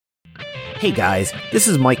Hey guys, this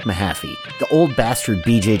is Mike Mahaffey, the old bastard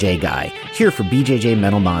BJJ guy, here for BJJ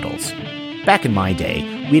Mental Models. Back in my day,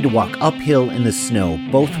 we had to walk uphill in the snow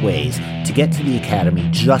both ways to get to the academy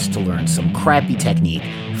just to learn some crappy technique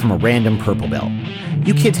from a random purple belt.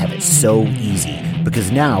 You kids have it so easy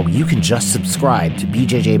because now you can just subscribe to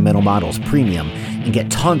BJJ Mental Models Premium and get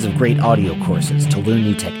tons of great audio courses to learn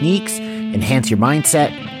new techniques, enhance your mindset,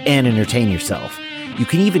 and entertain yourself. You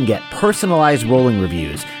can even get personalized rolling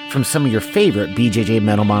reviews from some of your favorite BJJ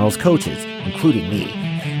Mental Models coaches, including me.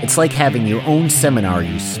 It's like having your own seminar,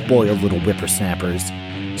 you spoiled little whippersnappers.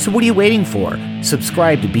 So what are you waiting for?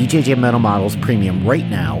 Subscribe to BJJ Mental Models Premium right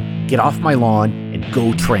now, get off my lawn, and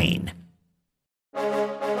go train.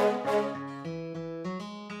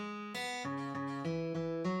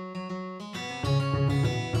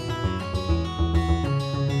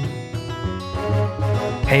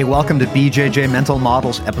 Hey, welcome to BJJ Mental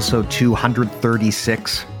Models, episode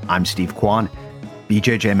 236. I'm Steve Kwan.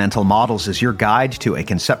 BJJ Mental Models is your guide to a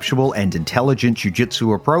conceptual and intelligent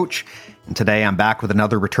jiu-jitsu approach. And today I'm back with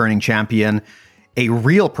another returning champion, a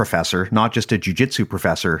real professor, not just a jiu-jitsu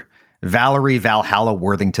professor, Valerie Valhalla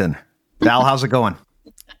Worthington. Val, how's it going?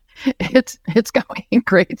 It's going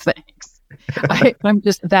great, thanks.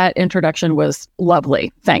 That introduction was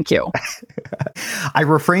lovely. Thank you. I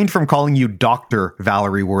refrained from calling you Dr.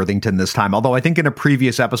 Valerie Worthington this time, although I think in a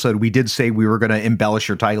previous episode we did say we were going to embellish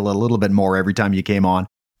your title a little bit more every time you came on.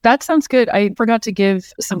 That sounds good. I forgot to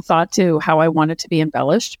give some thought to how I want it to be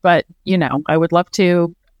embellished, but I would love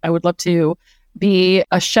to be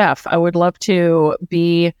a chef. I would love to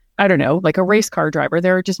be, like a race car driver.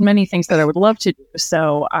 There are just many things that I would love to do.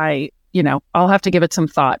 So I'll have to give it some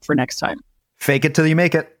thought for next time. Fake it till you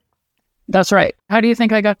make it. That's right. How do you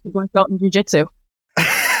think I got the black belt in jiu-jitsu?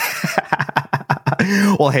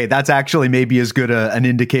 Well, hey, that's actually maybe as good an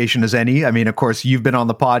indication as any. I mean, of course, you've been on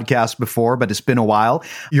the podcast before, but it's been a while.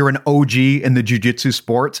 You're an OG in the jiu-jitsu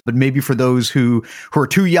sport, but maybe for those who are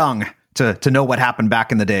too young to know what happened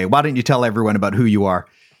back in the day, why don't you tell everyone about who you are?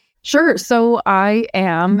 Sure. So I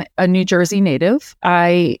am a New Jersey native.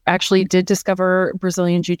 I actually did discover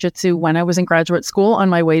Brazilian Jiu-Jitsu when I was in graduate school on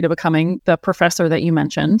my way to becoming the professor that you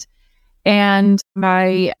mentioned. And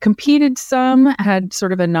I competed some, had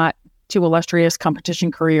sort of a not too illustrious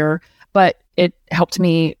competition career, but it helped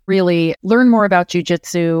me really learn more about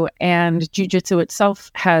Jiu-Jitsu, and Jiu-Jitsu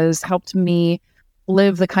itself has helped me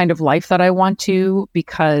live the kind of life that I want to,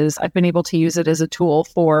 because I've been able to use it as a tool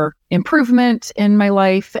for improvement in my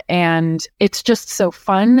life. And it's just so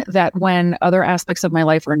fun that when other aspects of my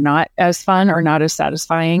life are not as fun or not as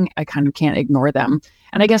satisfying, I kind of can't ignore them.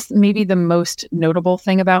 And I guess maybe the most notable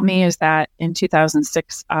thing about me is that in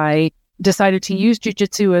 2006, I decided to use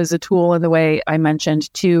jiu-jitsu as a tool in the way I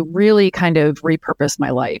mentioned to really kind of repurpose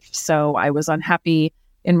my life. So I was unhappy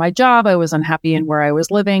in my job. I was unhappy in where I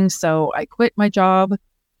was living. So I quit my job,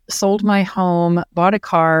 sold my home, bought a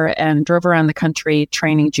car, and drove around the country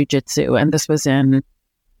training jiu-jitsu. And this was in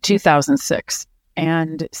 2006.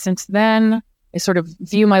 And since then, I sort of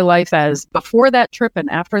view my life as before that trip and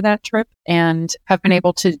after that trip, and have been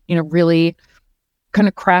able to, really kind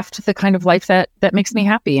of craft the kind of life that makes me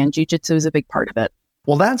happy. And jiu-jitsu is a big part of it.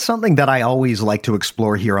 Well, that's something that I always like to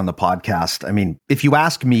explore here on the podcast. I mean, if you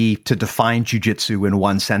ask me to define jiu-jitsu in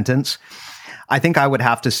one sentence, I think I would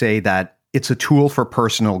have to say that it's a tool for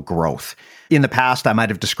personal growth. In the past, I might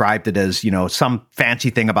have described it as, some fancy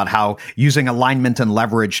thing about how using alignment and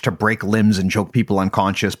leverage to break limbs and choke people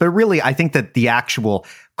unconscious. But really, I think that the actual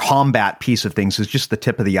combat piece of things is just the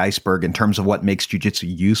tip of the iceberg in terms of what makes jiu-jitsu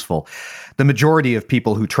useful. The majority of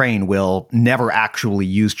people who train will never actually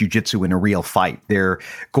use jiu-jitsu in a real fight. They're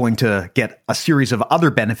going to get a series of other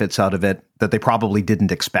benefits out of it that they probably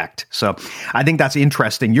didn't expect. So I think that's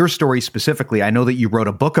interesting. Your story specifically, I know that you wrote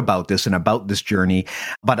a book about this and about this journey,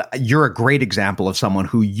 but you're a great example of someone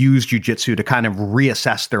who used jiu-jitsu to kind of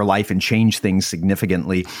reassess their life and change things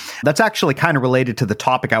significantly. That's actually kind of related to the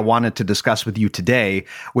topic I wanted to discuss with you today,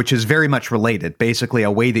 which is very much related. Basically, a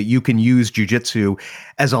way that you can use jiu-jitsu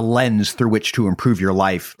as a lens through which to improve your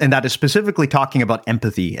life. And that is specifically talking about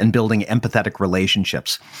empathy and building empathetic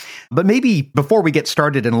relationships. But maybe before we get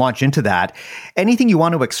started and launch into that, anything you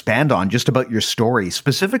want to expand on just about your story,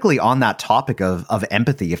 specifically on that topic of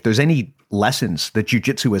empathy, if there's any lessons that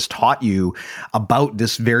jiu-jitsu has taught you about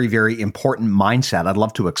this very, very important mindset, I'd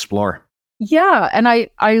love to explore. Yeah. And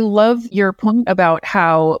I love your point about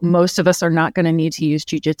how most of us are not going to need to use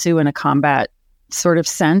jiu-jitsu in a combat sort of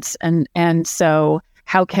sense. And so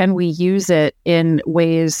how can we use it in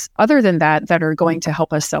ways other than that are going to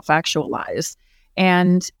help us self-actualize?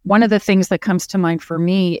 And one of the things that comes to mind for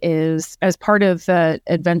me is, as part of the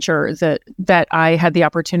adventure that I had the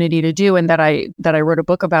opportunity to do and that I wrote a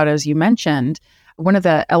book about, as you mentioned, one of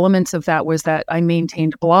the elements of that was that I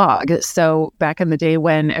maintained blog. So back in the day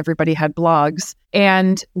when everybody had blogs.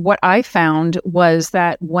 And what I found was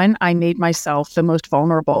that when I made myself the most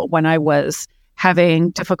vulnerable, when I was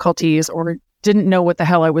having difficulties or didn't know what the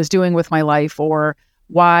hell I was doing with my life or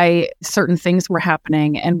why certain things were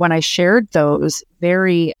happening, and when I shared those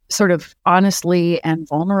very sort of honestly and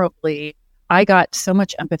vulnerably, I got so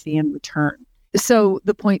much empathy in return. So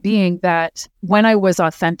the point being that when I was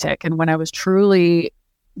authentic and when I was truly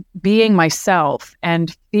being myself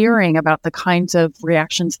and fearing about the kinds of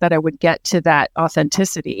reactions that I would get to that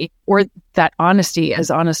authenticity or that honesty, as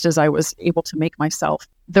honest as I was able to make myself,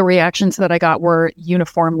 the reactions that I got were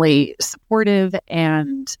uniformly supportive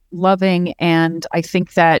and loving. And I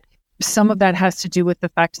think that some of that has to do with the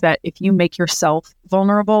fact that if you make yourself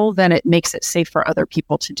vulnerable, then it makes it safe for other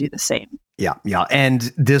people to do the same. Yeah.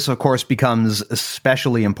 And this, of course, becomes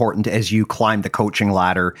especially important as you climb the coaching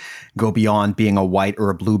ladder, go beyond being a white or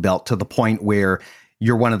a blue belt to the point where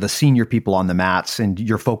you're one of the senior people on the mats and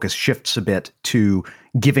your focus shifts a bit to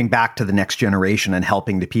giving back to the next generation and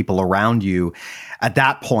helping the people around you. At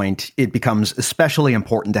that point, it becomes especially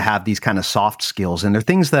important to have these kind of soft skills. And they're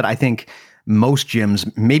things that I think most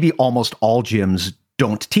gyms, maybe almost all gyms,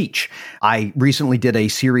 don't teach. I recently did a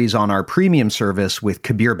series on our premium service with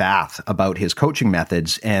Kabir Bath about his coaching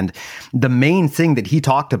methods. And the main thing that he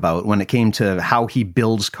talked about when it came to how he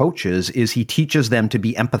builds coaches is he teaches them to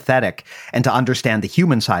be empathetic and to understand the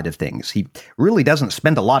human side of things. He really doesn't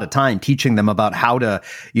spend a lot of time teaching them about how to,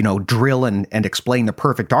 drill and explain the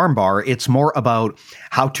perfect armbar. It's more about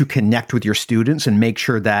how to connect with your students and make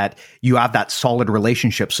sure that you have that solid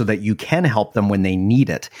relationship so that you can help them when they need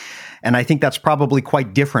it. And I think that's probably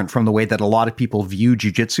quite different from the way that a lot of people view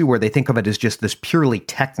jiu-jitsu, where they think of it as just this purely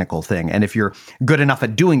technical thing. And if you're good enough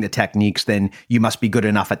at doing the techniques, then you must be good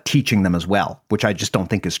enough at teaching them as well, which I just don't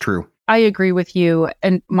think is true. I agree with you.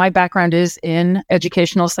 And my background is in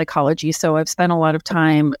educational psychology. So I've spent a lot of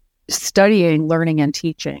time studying, learning, and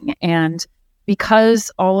teaching. And because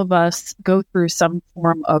all of us go through some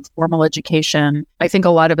form of formal education, I think a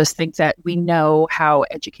lot of us think that we know how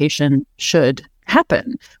education should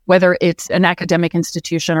happen, whether it's an academic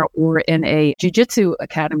institution or in a jiu-jitsu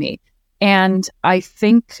academy. And I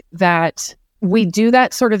think that we do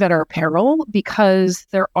that sort of at our peril because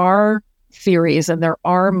there are theories and there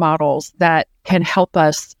are models that can help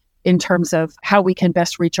us in terms of how we can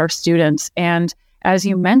best reach our students. And as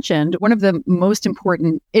you mentioned, one of the most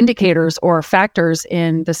important indicators or factors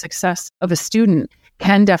in the success of a student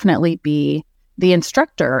can definitely be the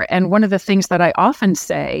instructor. And one of the things that I often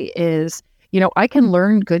say is, I can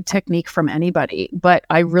learn good technique from anybody, but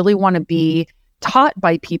I really want to be taught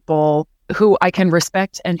by people who I can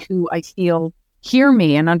respect and who I feel hear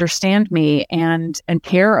me and understand me and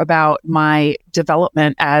care about my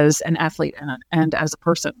development as an athlete and as a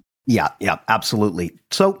person. Yeah, absolutely.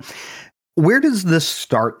 So where does this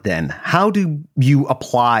start then? How do you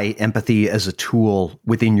apply empathy as a tool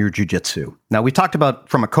within your jiu-jitsu? Now, we talked about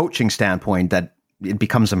from a coaching standpoint that it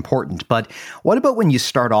becomes important. But what about when you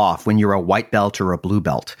start off, when you're a white belt or a blue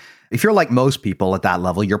belt? If you're like most people at that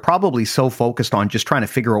level, you're probably so focused on just trying to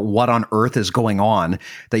figure out what on earth is going on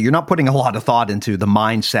that you're not putting a lot of thought into the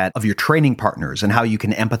mindset of your training partners and how you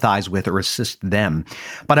can empathize with or assist them.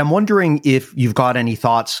 But I'm wondering if you've got any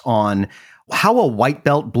thoughts on how a white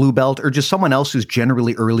belt, blue belt, or just someone else who's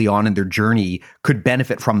generally early on in their journey could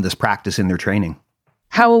benefit from this practice in their training.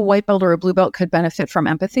 How a white belt or a blue belt could benefit from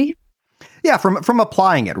empathy? Yeah, from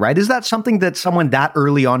applying it, right? Is that something that someone that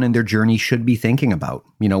early on in their journey should be thinking about?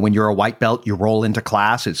 When you're a white belt, you roll into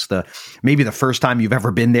class. It's maybe the first time you've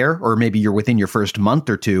ever been there, or maybe you're within your first month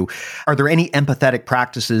or two. Are there any empathetic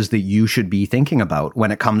practices that you should be thinking about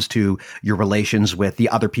when it comes to your relations with the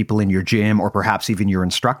other people in your gym or perhaps even your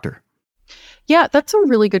instructor? Yeah, that's a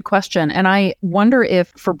really good question. And I wonder if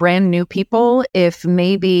for brand new people, if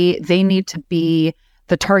maybe they need to be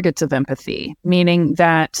the targets of empathy, meaning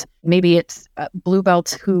that maybe it's blue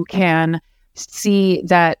belts who can see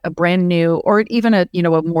that a brand new, or even a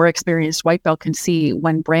more experienced white belt can see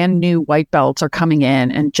when brand new white belts are coming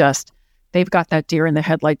in and just they've got that deer in the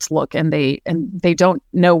headlights look, and they don't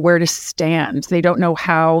know where to stand. They don't know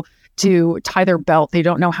how to tie their belt. They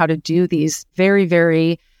don't know how to do these very,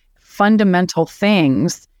 very fundamental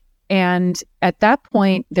things. And at that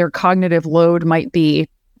point, their cognitive load might be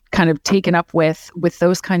kind of taken up with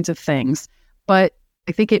those kinds of things. But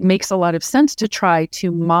I think it makes a lot of sense to try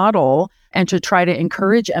to model and to try to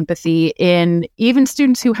encourage empathy in even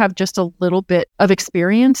students who have just a little bit of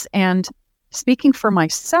experience. And speaking for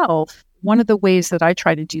myself, one of the ways that I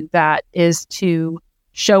try to do that is to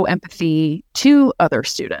show empathy to other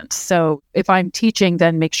students. So if I'm teaching,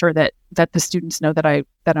 then make sure that the students know that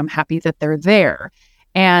I'm happy that they're there.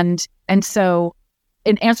 And so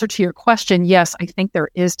in answer to your question, yes, I think there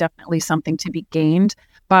is definitely something to be gained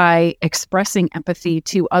by expressing empathy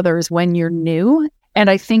to others when you're new. And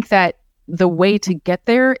I think that the way to get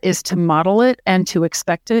there is to model it and to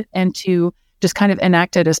expect it and to just kind of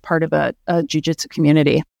enact it as part of a jiu-jitsu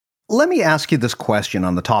community. Let me ask you this question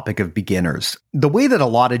on the topic of beginners. The way that a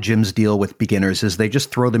lot of gyms deal with beginners is they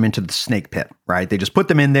just throw them into the snake pit, right? They just put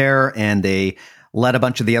them in there and they let a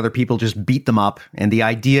bunch of the other people just beat them up. And the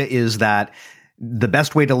idea is that the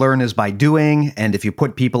best way to learn is by doing. And if you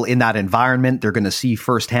put people in that environment, they're going to see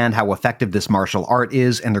firsthand how effective this martial art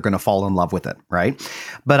is, and they're going to fall in love with it, right?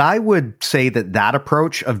 But I would say that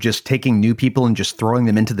approach of just taking new people and just throwing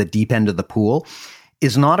them into the deep end of the pool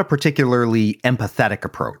is not a particularly empathetic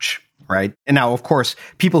approach, right? And now, of course,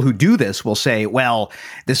 people who do this will say, well,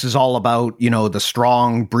 this is all about, the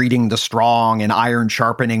strong breeding the strong and iron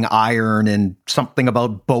sharpening iron and something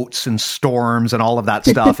about boats and storms and all of that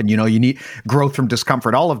stuff. And, you need growth from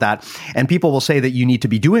discomfort, all of that. And people will say that you need to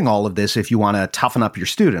be doing all of this if you want to toughen up your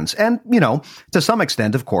students. And, to some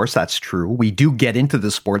extent, of course, that's true. We do get into the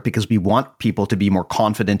sport because we want people to be more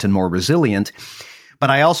confident and more resilient. But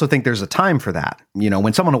I also think there's a time for that.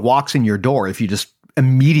 When someone walks in your door, if you just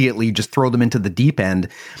immediately just throw them into the deep end,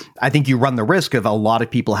 I think you run the risk of a lot of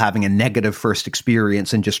people having a negative first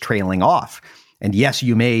experience and just trailing off. And yes,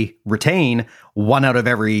 you may retain 1 out of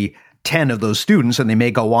every 10 of those students, and they may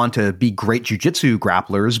go on to be great jiu-jitsu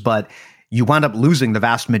grapplers, but you wind up losing the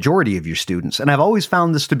vast majority of your students. And I've always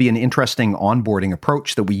found this to be an interesting onboarding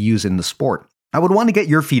approach that we use in the sport. I would want to get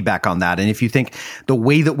your feedback on that, and if you think the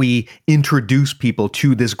way that we introduce people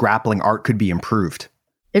to this grappling art could be improved.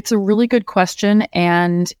 It's a really good question.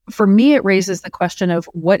 And for me, it raises the question of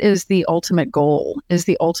what is the ultimate goal? Is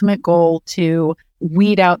the ultimate goal to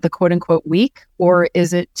weed out the quote unquote weak, or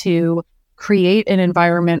is it to create an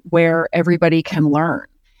environment where everybody can learn?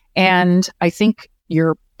 And I think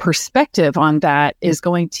your perspective on that is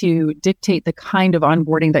going to dictate the kind of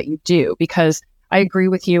onboarding that you do, because I agree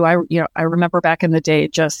with you. I remember back in the day,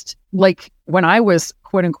 just like when I was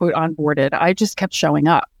quote unquote onboarded, I just kept showing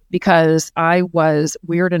up because I was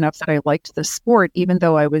weird enough that I liked the sport, even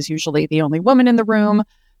though I was usually the only woman in the room,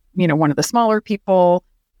 one of the smaller people.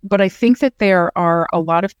 But I think that there are a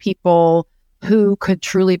lot of people who could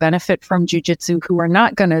truly benefit from jiu-jitsu who are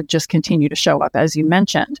not going to just continue to show up, as you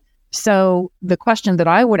mentioned. So the question that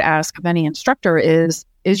I would ask of any instructor is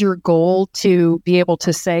your goal to be able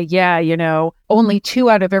to say, only 2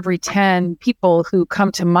 out of every 10 people who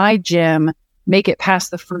come to my gym make it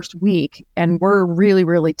past the first week and we're really,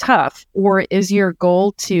 really tough? Or is your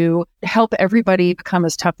goal to help everybody become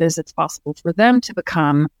as tough as it's possible for them to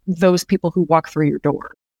become those people who walk through your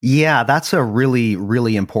door? Yeah, that's a really,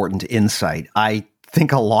 really important insight. I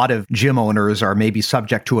think a lot of gym owners are maybe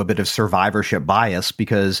subject to a bit of survivorship bias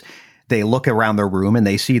because they look around their room and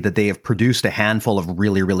they see that they have produced a handful of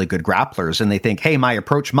really, really good grapplers and they think, hey, my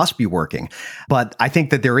approach must be working. But I think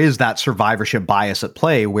that there is that survivorship bias at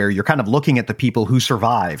play where you're kind of looking at the people who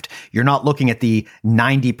survived. You're not looking at the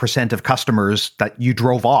 90% of customers that you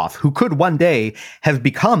drove off who could one day have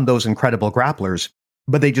become those incredible grapplers,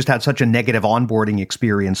 but they just had such a negative onboarding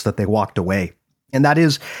experience that they walked away. And it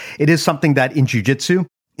is something that in jiu-jitsu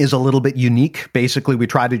is a little bit unique. Basically, we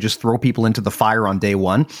try to just throw people into the fire on day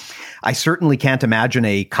one. I certainly can't imagine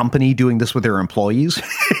a company doing this with their employees,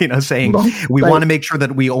 saying, we want to make sure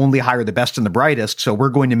that we only hire the best and the brightest. So we're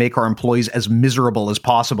going to make our employees as miserable as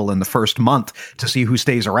possible in the first month to see who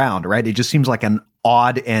stays around, right? It just seems like an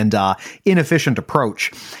odd and inefficient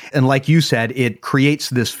approach. And like you said, it creates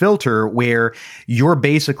this filter where you're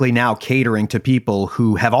basically now catering to people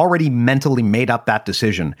who have already mentally made up that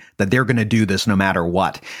decision that they're going to do this no matter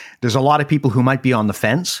what. There's a lot of people who might be on the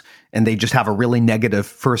fence and they just have a really negative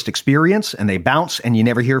first experience and they bounce and you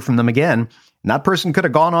never hear from them again. And that person could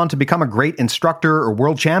have gone on to become a great instructor or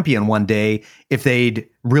world champion one day if they'd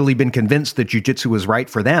really been convinced that jiu-jitsu was right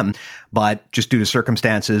for them. But just due to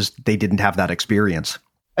circumstances, they didn't have that experience.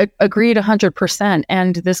 Agreed 100%.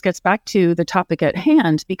 And this gets back to the topic at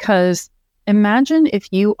hand, because imagine if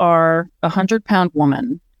you are a 100-pound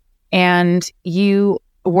woman and you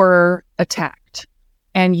were attacked.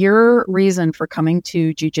 And your reason for coming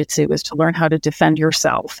to jiu-jitsu is to learn how to defend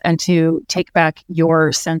yourself and to take back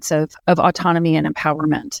your sense of autonomy and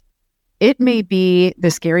empowerment. It may be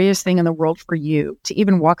the scariest thing in the world for you to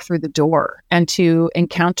even walk through the door and to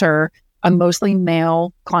encounter a mostly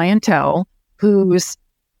male clientele whose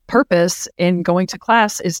purpose in going to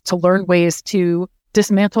class is to learn ways to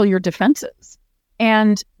dismantle your defenses.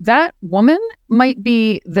 And that woman might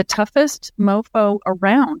be the toughest mofo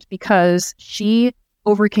around because she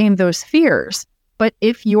overcame those fears. But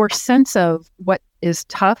if your sense of what is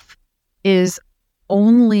tough is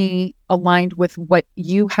only aligned with what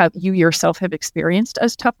you yourself have experienced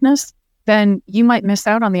as toughness, then you might miss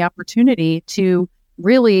out on the opportunity to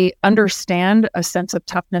really understand a sense of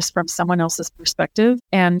toughness from someone else's perspective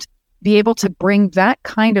and be able to bring that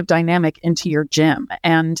kind of dynamic into your gym.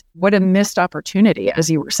 And what a missed opportunity, as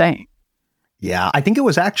you were saying. Yeah, I think it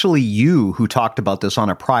was actually you who talked about this on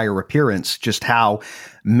a prior appearance, just how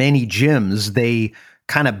many gyms, they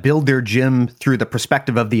kind of build their gym through the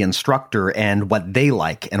perspective of the instructor and what they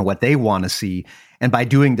like and what they want to see. And by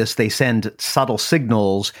doing this, they send subtle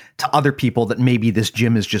signals to other people that maybe this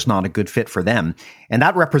gym is just not a good fit for them. And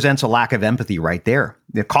that represents a lack of empathy right there.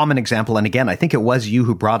 The common example, and again, I think it was you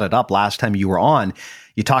who brought it up last time you were on,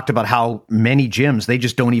 you talked about how many gyms, they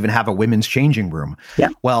just don't even have a women's changing room. Yeah.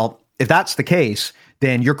 Well, if that's the case,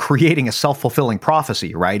 then you're creating a self-fulfilling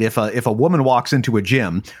prophecy, right? If a woman walks into a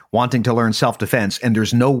gym wanting to learn self-defense and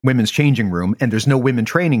there's no women's changing room and there's no women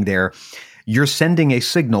training there, you're sending a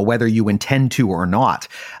signal whether you intend to or not.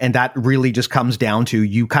 And that really just comes down to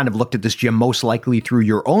you kind of looked at this gym most likely through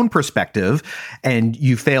your own perspective, and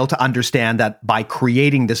you fail to understand that by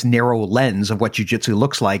creating this narrow lens of what jiu-jitsu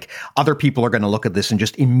looks like, other people are going to look at this and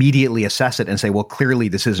just immediately assess it and say, well, clearly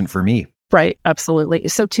this isn't for me. Right. Absolutely.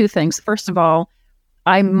 So two things. First of all,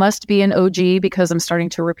 I must be an OG because I'm starting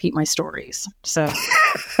to repeat my stories. So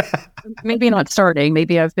maybe not starting,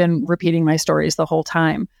 maybe I've been repeating my stories the whole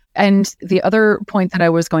time. And the other point that I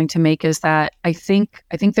was going to make is that I think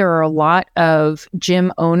there are a lot of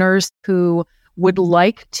gym owners who would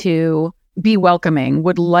like to be welcoming,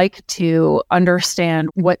 would like to understand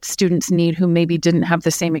what students need who maybe didn't have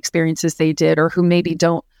the same experiences they did, or who maybe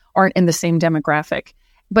aren't in the same demographic.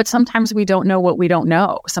 But sometimes we don't know what we don't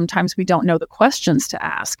know. Sometimes we don't know the questions to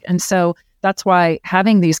ask. And so that's why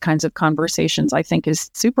having these kinds of conversations, I think,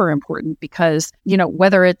 is super important because,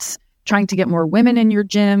 whether it's trying to get more women in your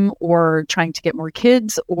gym or trying to get more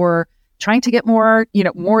kids or trying to get more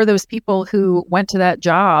of those people who went to that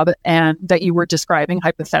job and that you were describing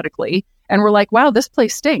hypothetically and were like, wow, this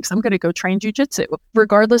place stinks. I'm going to go train jiu-jitsu.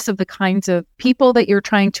 Regardless of the kinds of people that you're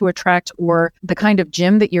trying to attract or the kind of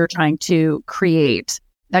gym that you're trying to create,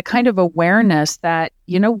 that kind of awareness that,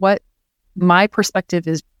 my perspective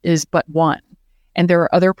is but one. And there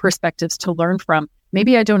are other perspectives to learn from.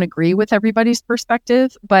 Maybe I don't agree with everybody's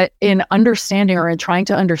perspective, but in understanding or in trying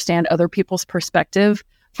to understand other people's perspective,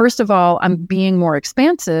 first of all, I'm being more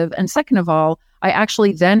expansive. And second of all, I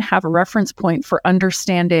actually then have a reference point for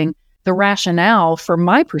understanding the rationale for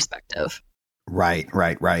my perspective. Right.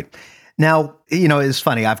 Now, it's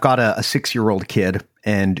funny. I've got a 6-year-old kid,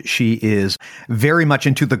 and she is very much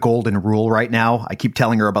into the golden rule right now. I keep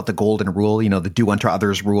telling her about the golden rule, the do unto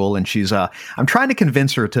others rule. And I'm trying to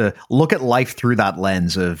convince her to look at life through that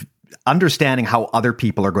lens of understanding how other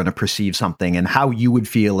people are going to perceive something and how you would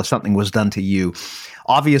feel if something was done to you.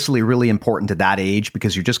 Obviously really important at that age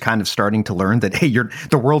because you're just kind of starting to learn that, hey,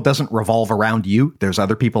 the world doesn't revolve around you. There's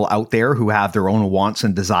other people out there who have their own wants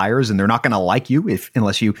and desires, and they're not going to like you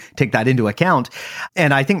unless you take that into account.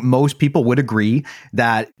 And I think most people would agree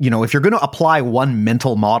that, if you're going to apply one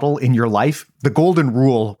mental model in your life, the golden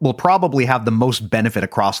rule will probably have the most benefit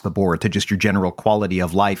across the board to just your general quality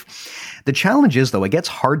of life. The challenge is, though, it gets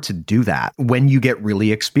hard to do that when you get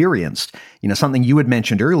really experienced. Something you had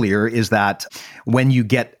mentioned earlier is that when you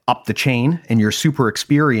get up the chain and you're super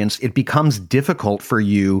experienced, it becomes difficult for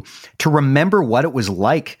you to remember what it was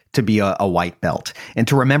like to be a white belt and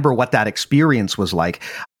to remember what that experience was like.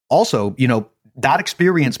 Also, that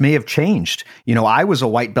experience may have changed. I was a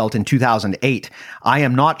white belt in 2008. I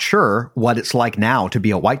am not sure what it's like now to be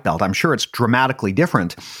a white belt. I'm sure it's dramatically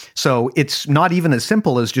different. So it's not even as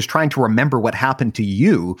simple as just trying to remember what happened to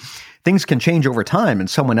you. Things can change over time and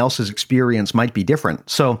someone else's experience might be different.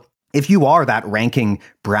 So if you are that ranking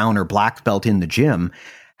brown or black belt in the gym,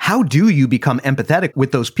 how do you become empathetic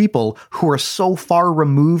with those people who are so far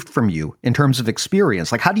removed from you in terms of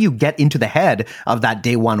experience? Like, how do you get into the head of that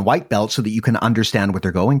day one white belt so that you can understand what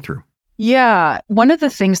they're going through? Yeah. One of the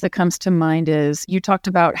things that comes to mind is you talked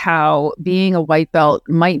about how being a white belt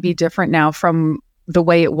might be different now from the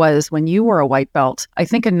way it was when you were a white belt. I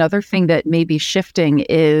think another thing that may be shifting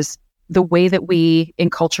is the way that we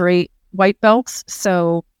enculturate white belts.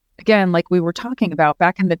 So again, like we were talking about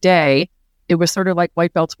back in the day, it was sort of like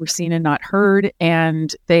white belts were seen and not heard.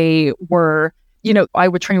 And they were, I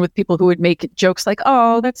would train with people who would make jokes like,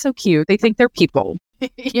 oh, that's so cute. They think they're people,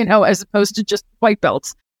 as opposed to just white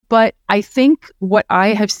belts. But I think what I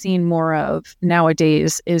have seen more of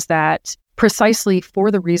nowadays is that precisely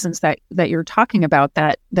for the reasons that you're talking about,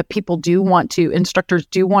 that people do want to, instructors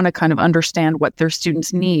do want to kind of understand what their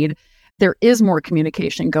students need. There is more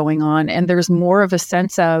communication going on, and there's more of a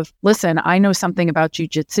sense of, listen, I know something about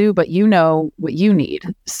jiu-jitsu, but you know what you need.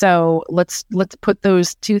 So let's put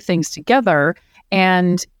those two things together,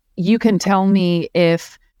 and you can tell me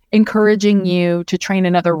if encouraging you to train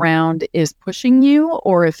another round is pushing you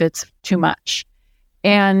or if it's too much.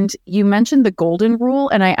 And you mentioned the golden rule,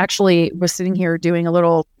 and I actually was sitting here doing a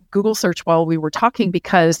little Google search while we were talking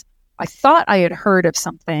because I thought I had heard of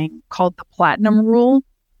something called the platinum rule,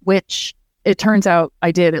 which it turns out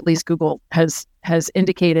I did. At least Google has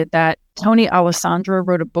indicated that Tony Alessandra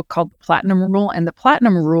wrote a book called The Platinum Rule, and the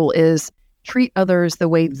platinum rule is treat others the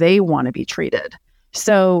way they want to be treated.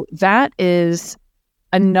 So that is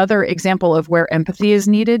another example of where empathy is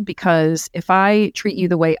needed, because if I treat you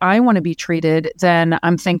the way I want to be treated, then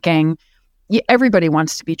I'm thinking, yeah, everybody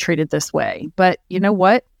wants to be treated this way. But you know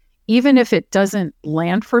what? Even if it doesn't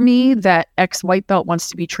land for me that X white belt wants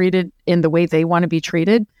to be treated in the way they want to be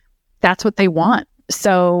treated, that's what they want.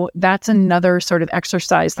 So that's another sort of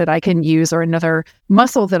exercise that I can use, or another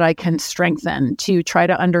muscle that I can strengthen to try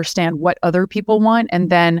to understand what other people want. And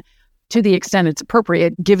then to the extent it's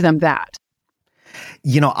appropriate, give them that.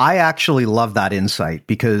 You know, I actually love that insight,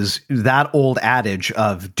 because that old adage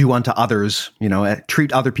of do unto others,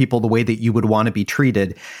 treat other people the way that you would want to be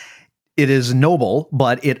treated, it is noble,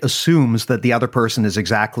 but it assumes that the other person is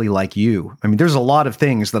exactly like you. I mean, there's a lot of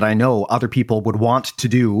things that I know other people would want to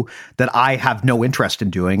do that I have no interest in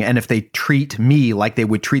doing. And if they treat me like they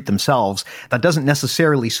would treat themselves, that doesn't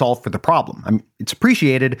necessarily solve for the problem. I mean, it's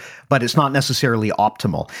appreciated, but it's not necessarily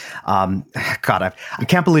optimal. God, I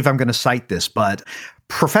can't believe I'm going to cite this, but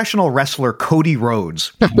professional wrestler Cody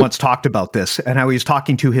Rhodes once talked about this, and how he was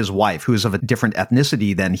talking to his wife, who is of a different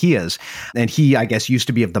ethnicity than he is. And he, I guess, used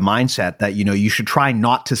to be of the mindset that, you should try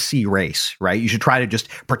not to see race, right? You should try to just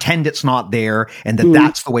pretend it's not there, and that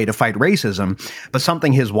that's the way to fight racism. But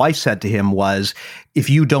something his wife said to him was, if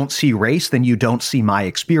you don't see race, then you don't see my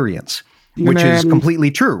experience. Which is completely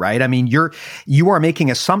true, right? I mean, you are making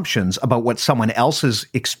assumptions about what someone else's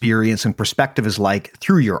experience and perspective is like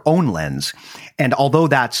through your own lens. And although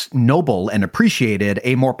that's noble and appreciated,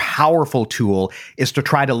 a more powerful tool is to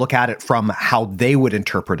try to look at it from how they would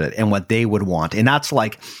interpret it and what they would want. And that's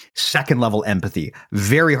like second level empathy.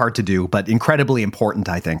 Very hard to do, but incredibly important,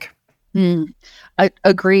 I think.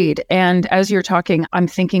 Agreed. And as you're talking, I'm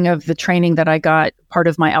thinking of the training that I got. Part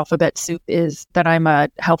of my alphabet soup is that I'm a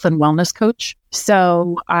health and wellness coach.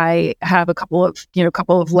 So I have a couple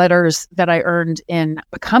of letters that I earned in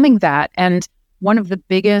becoming that. And one of the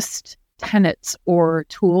biggest tenets or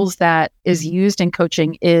tools that is used in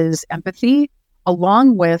coaching is empathy,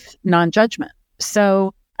 along with non-judgment.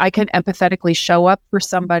 So I can empathetically show up for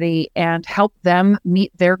somebody and help them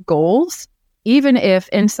meet their goals, even if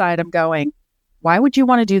inside I'm going, why would you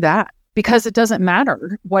want to do that? Because it doesn't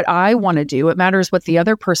matter what I want to do. It matters what the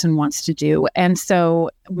other person wants to do. And so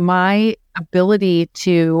my ability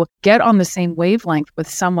to get on the same wavelength with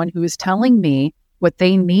someone who is telling me what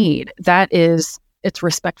they need, it's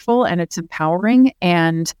respectful and it's empowering.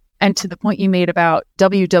 And to the point you made about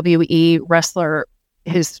WWE wrestler,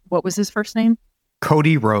 what was his first name?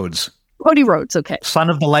 Cody Rhodes. Cody Rhodes, okay.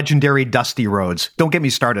 Son of the legendary Dusty Rhodes. Don't get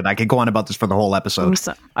me started. I could go on about this for the whole episode.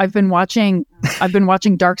 Awesome. I've been watching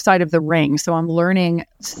Dark Side of the Ring, so I'm learning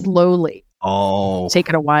slowly. Oh. Take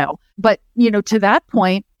it a while. But, to that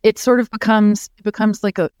point, it sort of becomes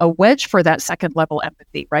like a wedge for that second level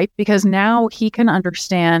empathy, right? Because now he can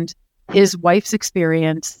understand his wife's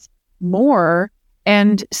experience more,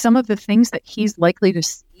 and some of the things that he's likely to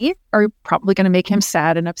see are probably going to make him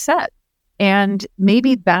sad and upset. And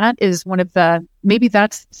maybe that's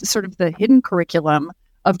sort of the hidden curriculum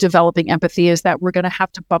of developing empathy, is that we're going to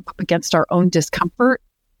have to bump up against our own discomfort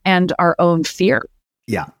and our own fear.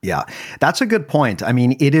 Yeah. That's a good point. I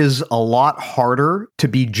mean, it is a lot harder to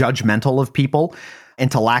be judgmental of people and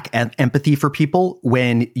to lack empathy for people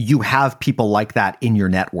when you have people like that in your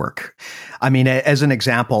network. I mean, as an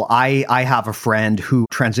example, I have a friend who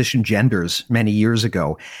transitioned genders many years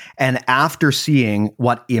ago. And after seeing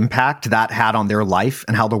what impact that had on their life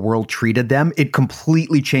and how the world treated them, it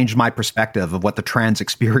completely changed my perspective of what the trans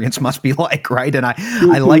experience must be like, right? And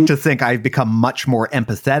I like to think I've become much more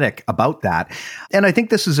empathetic about that. And I think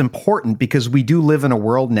this is important because we do live in a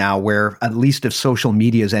world now where, at least if social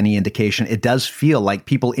media is any indication, it does feel like like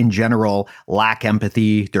people in general lack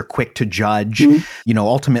empathy. They're quick to judge.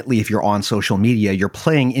 Ultimately, if you're on social media, you're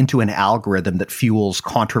playing into an algorithm that fuels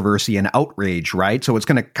controversy and outrage, right? So it's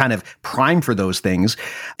going to kind of prime for those things.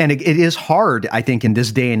 And it is hard, I think, in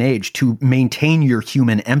this day and age to maintain your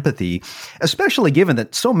human empathy, especially given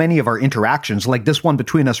that so many of our interactions, like this one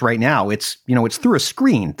between us right now, it's through a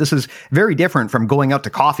screen. This is very different from going out to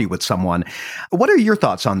coffee with someone. What are your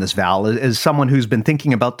thoughts on this, Val? As someone who's been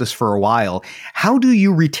thinking about this for a while, how do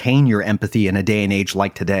you retain your empathy in a day and age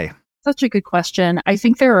like today? Such a good question. I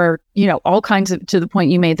think there are, all kinds of, to the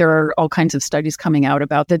point you made, there are all kinds of studies coming out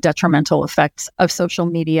about the detrimental effects of social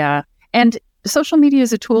media. And social media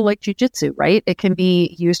is a tool like jujitsu, right? It can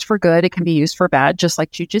be used for good. It can be used for bad, just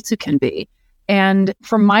like jujitsu can be. And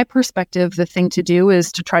from my perspective, the thing to do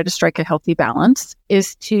is to try to strike a healthy balance,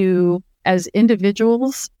 is to, as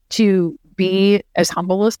individuals, to be as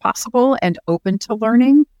humble as possible and open to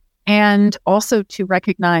learning, and also to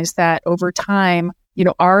recognize that over time,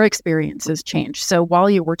 our experiences change. So while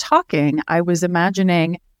you were talking, I was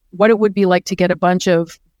imagining what it would be like to get a bunch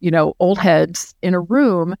of, old heads in a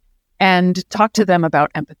room and talk to them about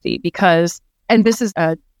empathy, because, and this is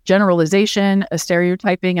a generalization, a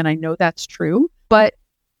stereotyping, and I know that's true, but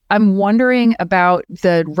I'm wondering about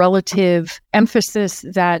the relative emphasis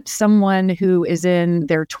that someone who is in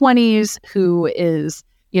their 20s, who is,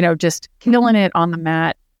 just killing it on the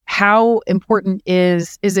mat, how important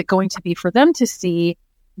is it going to be for them to see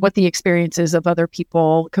what the experiences of other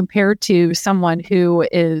people compared to someone who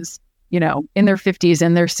is, in their 50s,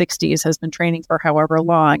 in their 60s, has been training for however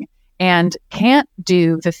long and can't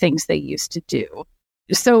do the things they used to do.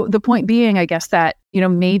 So the point being, I guess, that,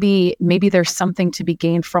 maybe there's something to be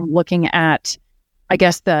gained from looking at, I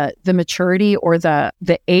guess, the maturity or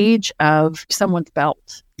the age of someone's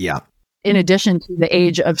belt. Yeah. In addition to the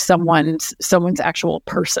age of someone's actual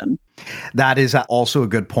person. That is also a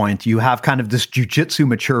good point. You have kind of this jujitsu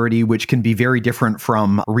maturity, which can be very different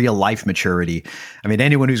from real life maturity. I mean,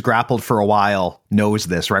 anyone who's grappled for a while knows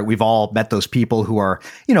this, right? We've all met those people who are,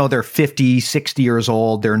 they're 50, 60 years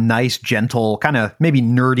old. They're nice, gentle, kind of maybe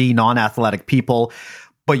nerdy, non-athletic people.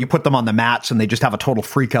 But you put them on the mats and they just have a total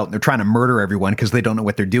freak out and they're trying to murder everyone because they don't know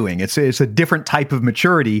what they're doing. It's a different type of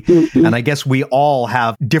maturity. And I guess we all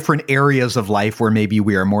have different areas of life where maybe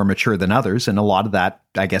we are more mature than others. And a lot of that,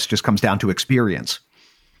 I guess, just comes down to experience.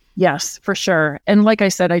 Yes, for sure. And like I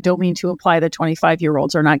said, I don't mean to imply that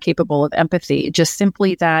 25-year-olds are not capable of empathy, just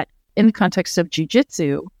simply that in the context of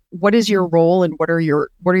jiu-jitsu, what is your role and what are your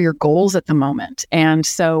goals at the moment? And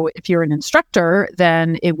so if you're an instructor,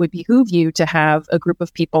 then it would behoove you to have a group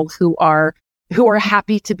of people who are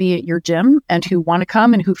happy to be at your gym and who want to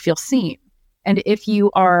come and who feel seen. And if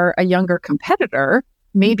you are a younger competitor,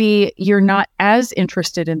 maybe you're not as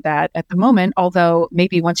interested in that at the moment, although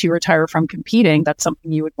maybe once you retire from competing, that's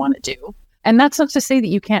something you would want to do. And that's not to say that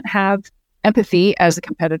you can't have empathy as a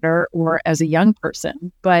competitor or as a young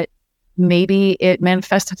person, but maybe it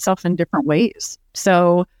manifests itself in different ways.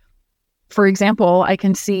 So, for example, I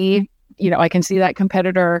can see that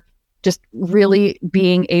competitor just really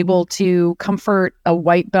being able to comfort a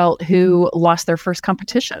white belt who lost their first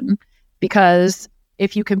competition. Because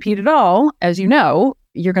if you compete at all, as you know,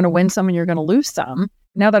 you're going to win some and you're going to lose some.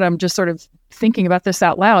 Now that I'm just sort of thinking about this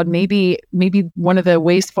out loud, maybe one of the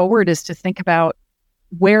ways forward is to think about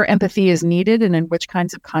where empathy is needed and in which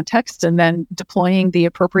kinds of contexts, and then deploying the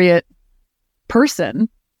appropriate person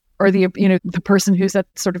or the person who's at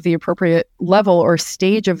sort of the appropriate level or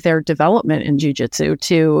stage of their development in jiu-jitsu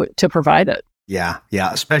to provide it. Yeah.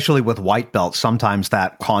 Especially with white belts, sometimes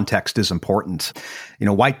that context is important.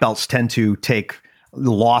 White belts tend to take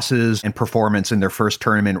losses and performance in their first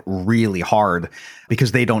tournament really hard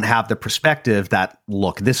because they don't have the perspective that,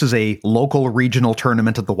 look, this is a local regional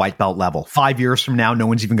tournament at the white belt level. 5 years from now, no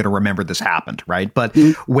one's even going to remember this happened, right? But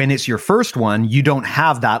when it's your first one, you don't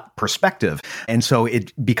have that perspective. And so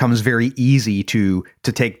it becomes very easy to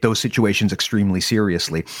take those situations extremely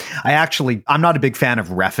seriously. I'm not a big fan of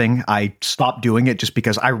reffing. I stopped doing it just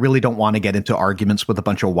because I really don't want to get into arguments with a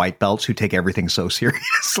bunch of white belts who take everything so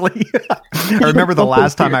seriously. I remember the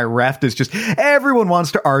last time I reffed is just everyone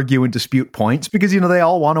wants to argue and dispute points because, they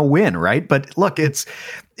all want to win, right? But look,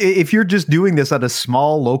 if you're just doing this at a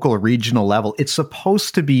small local regional level, it's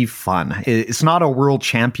supposed to be fun. It's not a world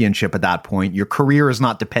championship at that point. Your career is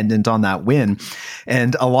not dependent on that win.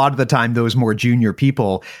 And a lot of the time, those more junior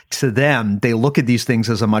people, to them, they look at these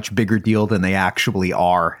things as a much bigger deal than they actually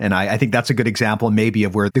are. And I think that's a good example maybe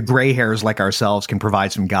of where the gray hairs like ourselves can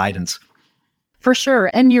provide some guidance. For sure.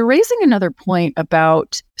 And you're raising another point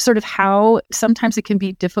about sort of how sometimes it can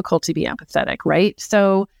be difficult to be empathetic, right?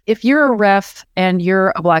 So if you're a ref and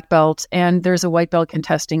you're a black belt and there's a white belt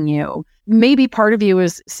contesting you, maybe part of you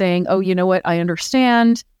is saying, oh, you know what? I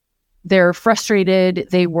understand. They're frustrated.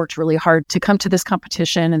 They worked really hard to come to this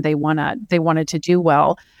competition and they wanted to do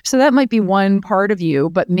well. So that might be one part of you,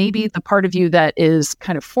 but maybe the part of you that is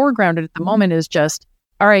kind of foregrounded at the moment is just,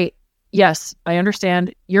 all right, yes, I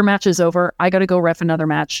understand. Your match is over. I got to go ref another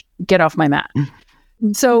match. Get off my mat.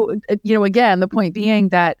 So, again, the point being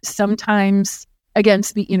that sometimes, again,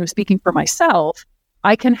 speaking for myself,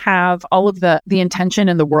 I can have all of the intention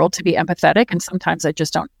in the world to be empathetic, and sometimes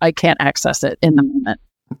I can't access it in the moment.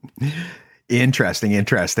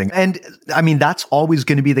 Interesting. And I mean, that's always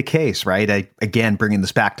going to be the case, right? Again, bringing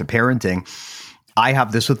this back to parenting, I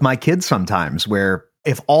have this with my kids sometimes where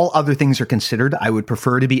if all other things are considered, I would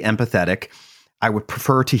prefer to be empathetic. I would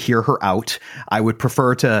prefer to hear her out. I would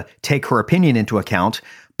prefer to take her opinion into account.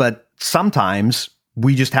 But sometimes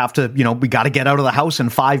we just have to, we got to get out of the house in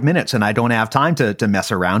 5 minutes and I don't have time to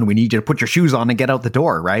mess around. We need you to put your shoes on and get out the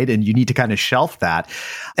door, right? And you need to kind of shelf that.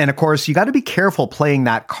 And of course, you got to be careful playing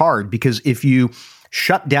that card because if you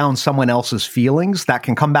shut down someone else's feelings, that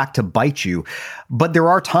can come back to bite you. But there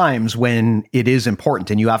are times when it is important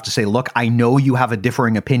and you have to say, look, I know you have a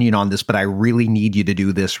differing opinion on this, but I really need you to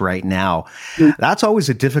do this right now. Mm. That's always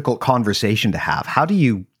a difficult conversation to have. How do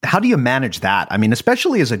you manage that? I mean,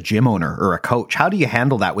 especially as a gym owner or a coach, how do you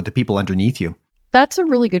handle that with the people underneath you? That's a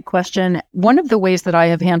really good question. One of the ways that I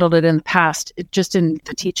have handled it in the past, just in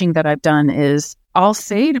the teaching that I've done, is I'll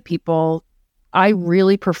say to people, I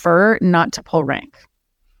really prefer not to pull rank.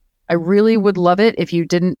 I really would love it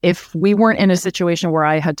if we weren't in a situation where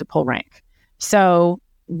I had to pull rank. So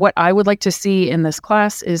what I would like to see in this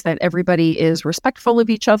class is that everybody is respectful of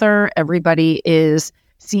each other. Everybody is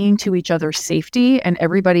seeing to each other's safety, and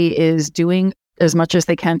everybody is doing as much as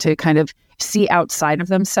they can to kind of see outside of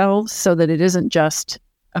themselves so that it isn't just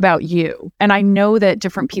about you. And I know that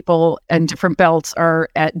different people and different belts are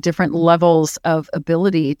at different levels of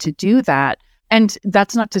ability to do that. And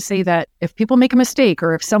that's not to say that if people make a mistake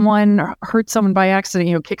or if someone hurts someone by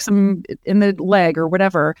accident, kicks them in the leg or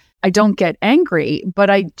whatever, I don't get angry. But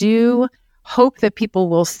I do hope that people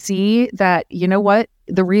will see that, you know what,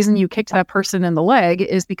 the reason you kicked that person in the leg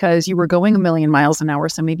is because you were going 1,000,000 miles an hour.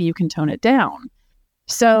 So maybe you can tone it down.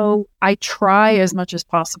 So I try as much as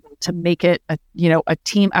possible to make it a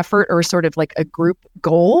team effort or sort of like a group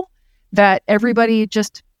goal that everybody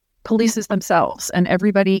just polices themselves and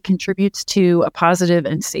everybody contributes to a positive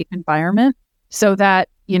and safe environment so that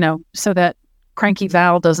Cranky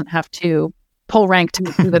Val doesn't have to pull rank to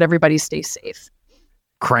make sure that everybody stays safe.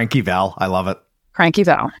 Cranky Val. I love it. Cranky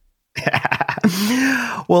Val.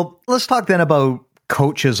 Well, let's talk then about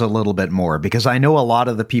coaches a little bit more, because I know a lot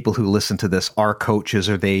of the people who listen to this are coaches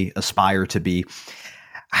or they aspire to be.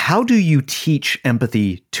 How do you teach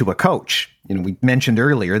empathy to a coach? We mentioned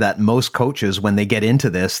earlier that most coaches, when they get into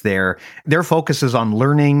this, their focus is on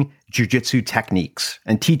learning jiu-jitsu techniques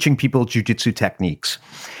and teaching people jiu-jitsu techniques.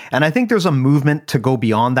 And I think there's a movement to go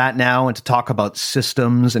beyond that now and to talk about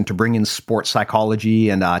systems and to bring in sports psychology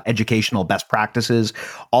and educational best practices,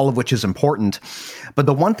 all of which is important. But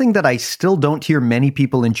the one thing that I still don't hear many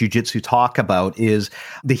people in jiu-jitsu talk about is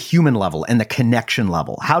the human level and the connection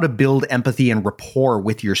level, how to build empathy and rapport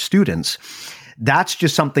with your students. That's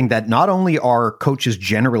just something that not only are coaches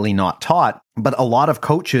generally not taught, but a lot of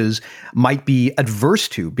coaches might be adverse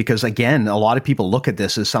to, because again, a lot of people look at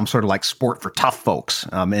this as some sort of like sport for tough folks.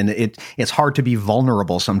 And it's hard to be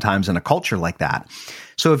vulnerable sometimes in a culture like that.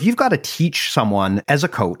 So if you've got to teach someone as a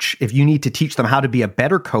coach, if you need to teach them how to be a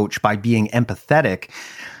better coach by being empathetic,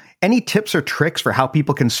 any tips or tricks for how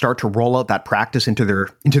people can start to roll out that practice into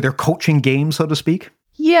their coaching game, so to speak?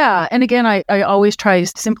 Yeah. And again, I always try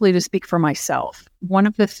simply to speak for myself. One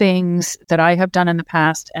of the things that I have done in the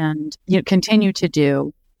past and continue to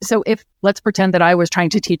do. So let's pretend that I was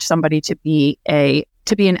trying to teach somebody to be an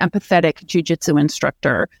empathetic jiu-jitsu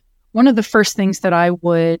instructor. One of the first things that I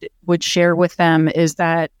would share with them is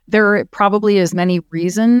that there are probably as many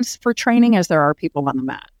reasons for training as there are people on the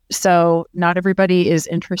mat. So not everybody is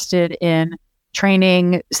interested in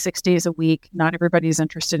training 6 days a week. Not everybody is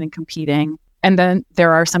interested in competing. And then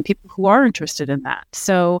there are some people who are interested in that.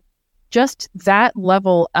 So just that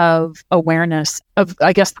level of awareness of,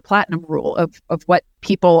 I guess, the platinum rule of what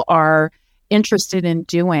people are interested in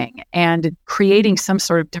doing and creating some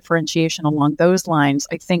sort of differentiation along those lines,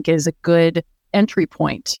 I think is a good entry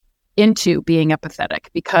point into being empathetic.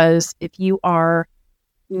 Because if you are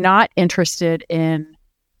not interested in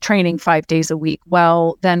training 5 days a week,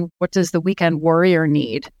 well, then what does the weekend warrior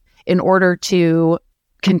need? in order to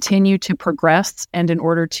continue to progress and in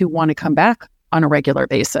order to want to come back on a regular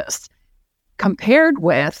basis. Compared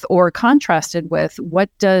with or contrasted with, what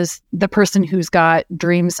does the person who's got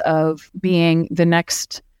dreams of being the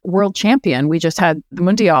next world champion? We just had the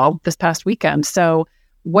Mundial this past weekend. So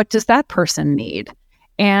what does that person need?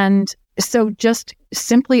 And so just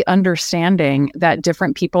simply understanding that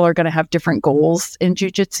different people are going to have different goals in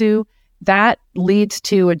jiu-jitsu, that leads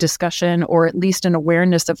to a discussion or at least an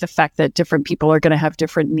awareness of the fact that different people are going to have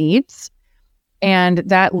different needs. And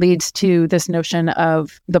that leads to this notion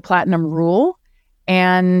of the platinum rule.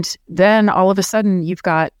 And then all of a sudden you've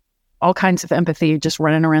got all kinds of empathy just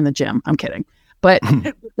running around the gym. I'm kidding. But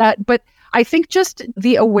but I think just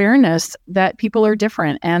the awareness that people are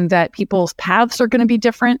different and that people's paths are going to be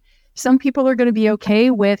different. Some people are going to be okay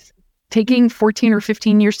with taking 14 or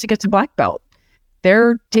 15 years to get to black belt.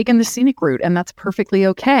 They're taking the scenic route, and that's perfectly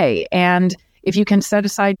okay. And if you can set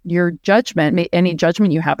aside your judgment, any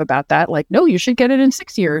judgment you have about that, like, no, you should get it in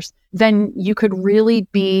 6 years, then you could really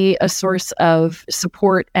be a source of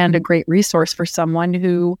support and a great resource for someone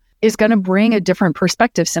who is going to bring a different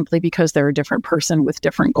perspective simply because they're a different person with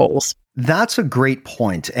different goals. That's a great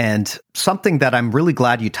point, and something that I'm really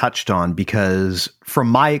glad you touched on, because from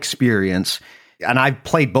my experience, and I've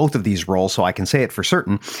played both of these roles, so I can say it for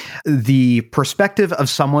certain, the perspective of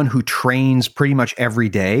someone who trains pretty much every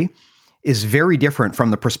day is very different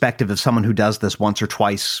from the perspective of someone who does this once or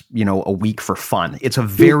twice, a week for fun. It's a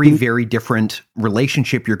very, very different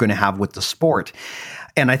relationship you're going to have with the sport.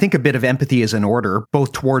 And I think a bit of empathy is in order,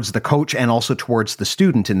 both towards the coach and also towards the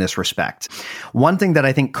student in this respect. One thing that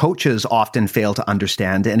I think coaches often fail to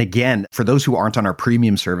understand, and again, for those who aren't on our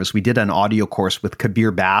premium service, we did an audio course with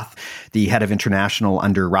Kabir Bath, the head of international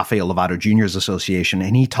under Rafael Lovato Jr.'s association,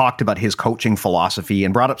 and he talked about his coaching philosophy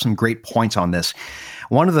and brought up some great points on this.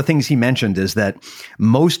 One of the things he mentioned is that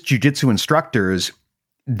most jiu-jitsu instructors,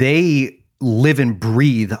 they live and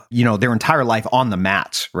breathe, their entire life on the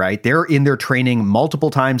mats, right? They're in their training multiple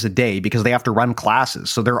times a day because they have to run classes.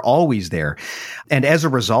 So they're always there. And as a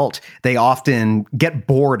result, they often get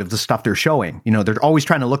bored of the stuff they're showing. They're always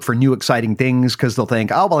trying to look for new exciting things because they'll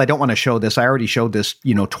think, oh, well, I don't want to show this. I already showed this,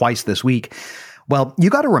 twice this week. Well, you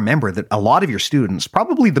got to remember that a lot of your students,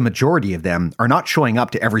 probably the majority of them, are not showing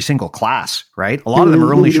up to every single class, right? A lot of them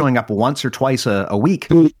are only showing up once or twice a week.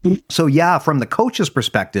 So yeah, from the coach's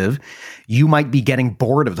perspective, you might be getting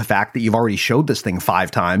bored of the fact that you've already showed this thing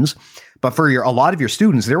 5 times. But for a lot of your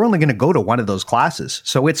students, they're only going to go to one of those classes.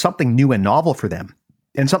 So it's something new and novel for them.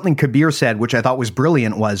 And something Kabir said, which I thought was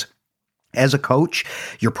brilliant, was, as a coach,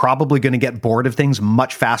 you're probably going to get bored of things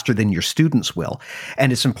much faster than your students will.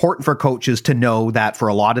 And it's important for coaches to know that for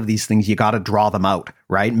a lot of these things, you got to draw them out,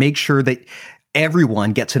 right? Make sure that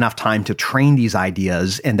everyone gets enough time to train these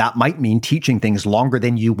ideas. And that might mean teaching things longer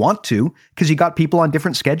than you want to, because you got people on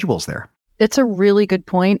different schedules there. It's a really good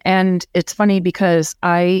point. And it's funny because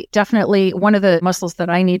one of the muscles that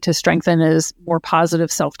I need to strengthen is more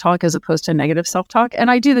positive self-talk as opposed to negative self-talk. And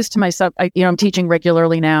I do this to myself. I'm teaching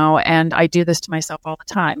regularly now, and I do this to myself all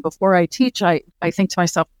the time. Before I teach, I think to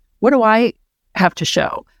myself, what do I have to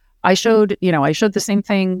show? I showed the same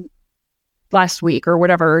thing last week or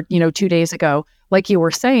whatever, 2 days ago, like you were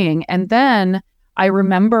saying. And then I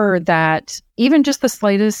remember that even just the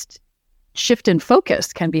slightest shift in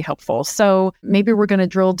focus can be helpful. So maybe we're going to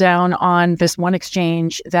drill down on this one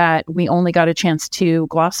exchange that we only got a chance to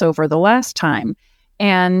gloss over the last time.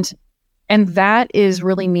 And that is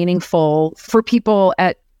really meaningful for people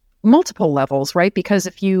at multiple levels, right? Because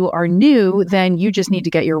if you are new, then you just need to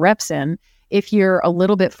get your reps in. If you're a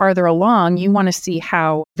little bit farther along, you want to see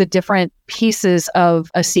how the different pieces of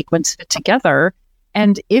a sequence fit together.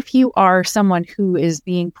 And if you are someone who is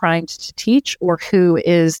being primed to teach or who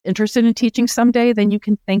is interested in teaching someday, then you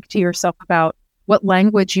can think to yourself about what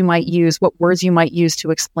language you might use, what words you might use to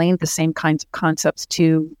explain the same kinds of concepts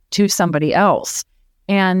to somebody else.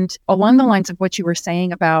 And along the lines of what you were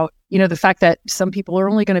saying about, the fact that some people are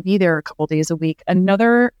only going to be there a couple days a week,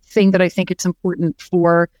 another thing that I think it's important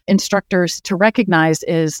for instructors to recognize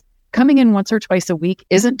is coming in once or twice a week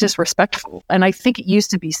isn't disrespectful. And I think it used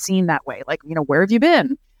to be seen that way. Like, where have you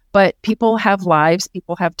been? But people have lives,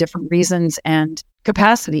 people have different reasons and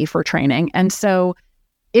capacity for training. And so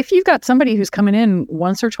if you've got somebody who's coming in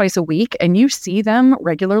once or twice a week and you see them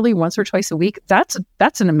regularly once or twice a week, that's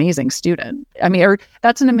an amazing student. Or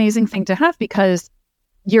that's an amazing thing to have, because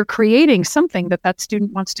you're creating something that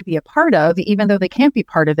student wants to be a part of, even though they can't be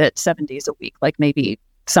part of it 7 days a week, like maybe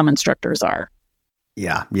some instructors are.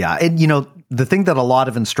 Yeah. And, the thing that a lot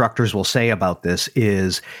of instructors will say about this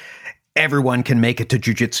is everyone can make it to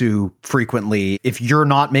jiu-jitsu frequently. If you're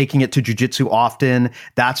not making it to jiu-jitsu often,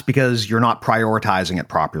 that's because you're not prioritizing it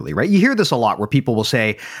properly, right? You hear this a lot where people will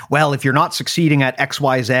say, well, if you're not succeeding at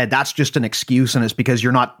XYZ, that's just an excuse and it's because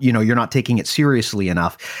you're not taking it seriously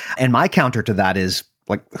enough. And my counter to that is,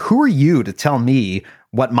 like, who are you to tell me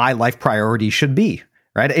what my life priority should be,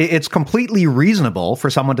 right? It's completely reasonable for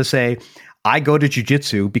someone to say, I go to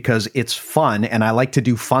jiu-jitsu because it's fun and I like to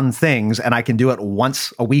do fun things and I can do it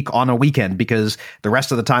once a week on a weekend because the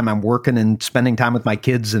rest of the time I'm working and spending time with my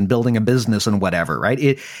kids and building a business and whatever, right?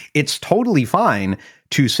 It's totally fine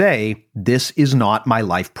to say, this is not my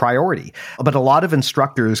life priority. But a lot of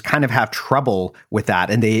instructors kind of have trouble with that.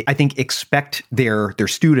 And they, I think, expect their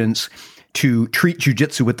students to treat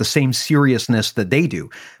jiu-jitsu with the same seriousness that they do.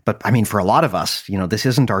 But I mean, for a lot of us, this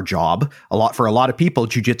isn't our job. For a lot of people,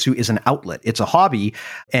 jiu-jitsu is an outlet. It's a hobby.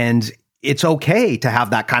 And it's okay to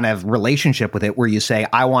have that kind of relationship with it where you say,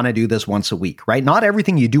 I want to do this once a week, right? Not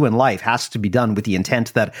everything you do in life has to be done with the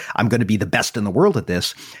intent that I'm going to be the best in the world at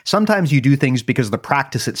this. Sometimes you do things because the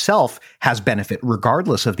practice itself has benefit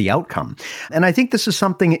regardless of the outcome. And I think this is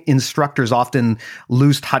something instructors often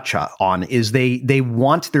lose touch on, is they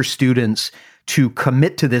want their students to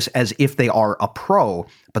commit to this as if they are a pro,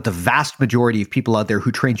 but the vast majority of people out there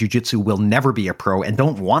who train jiu-jitsu will never be a pro and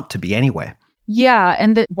don't want to be anyway. Yeah.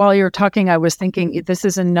 And while you're talking, I was thinking this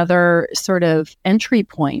is another sort of entry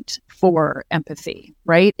point for empathy,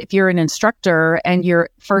 right? If you're an instructor and your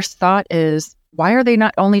first thought is, why are they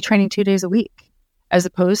not only training 2 days a week? As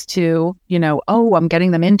opposed to, oh, I'm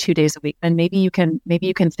getting them in 2 days a week. And maybe you can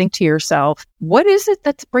think to yourself, what is it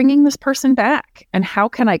that's bringing this person back? And how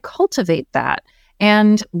can I cultivate that?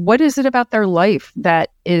 And what is it about their life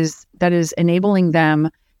that is enabling them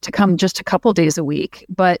to come just a couple days a week,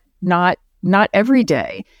 but not every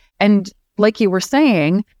day? And like you were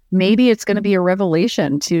saying, maybe it's going to be a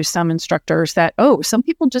revelation to some instructors that, oh, some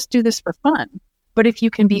people just do this for fun. But if you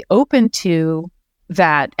can be open to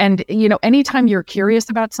that, and, anytime you're curious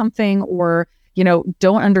about something or,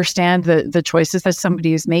 don't understand the choices that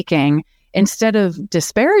somebody is making, instead of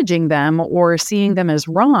disparaging them or seeing them as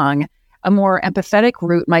wrong, a more empathetic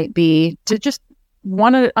route might be to just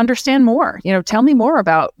want to understand more. Tell me more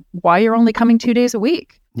about why you're only coming 2 days a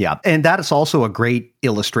week. Yeah. And that is also a great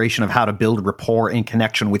illustration of how to build rapport and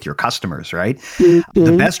connection with your customers, right? Mm-hmm.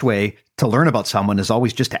 The best way to learn about someone is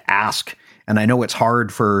always just to ask. And I know it's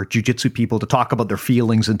hard for jiu-jitsu people to talk about their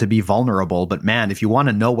feelings and to be vulnerable, but man, if you want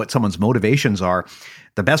to know what someone's motivations are,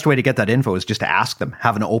 the best way to get that info is just to ask them,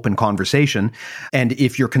 have an open conversation. And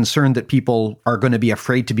if you're concerned that people are going to be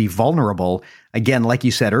afraid to be vulnerable, again, like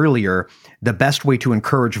you said earlier, the best way to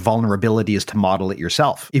encourage vulnerability is to model it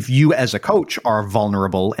yourself. If you as a coach are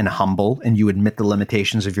vulnerable and humble and you admit the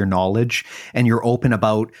limitations of your knowledge and you're open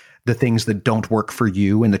about the things that don't work for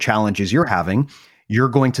you and the challenges you're having, you're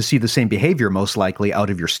going to see the same behavior most likely out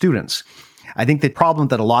of your students. I think the problem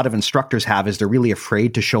that a lot of instructors have is they're really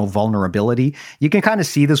afraid to show vulnerability. You can kind of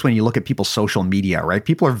see this when you look at people's social media, right?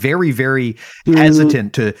 People are very, very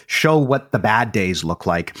hesitant to show what the bad days look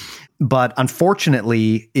like. But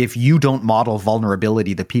unfortunately, if you don't model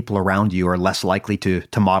vulnerability, the people around you are less likely to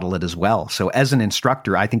model it as well. So as an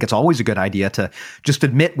instructor, I think it's always a good idea to just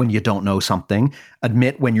admit when you don't know something,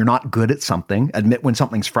 admit when you're not good at something, admit when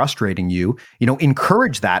something's frustrating you,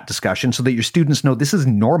 encourage that discussion so that your students know this is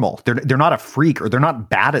normal. They're not a freak or they're not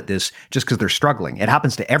bad at this just because they're struggling. It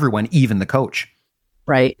happens to everyone, even the coach.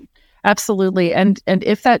 Right. Absolutely. And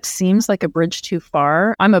if that seems like a bridge too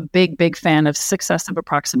far, I'm a big fan of successive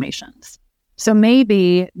approximations. So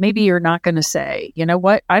maybe you're not going to say, you know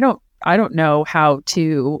what, I don't know how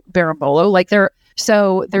to berimbolo.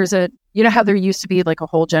 There's how there used to be like a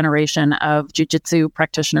whole generation of jiu-jitsu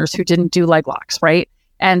practitioners who didn't do leg locks, right?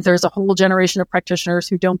 And there's a whole generation of practitioners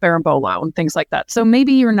who don't berimbolo and things like that. So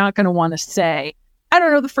maybe you're not going to want to say, I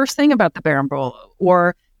don't know the first thing about the berimbolo,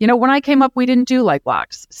 or when I came up, we didn't do leg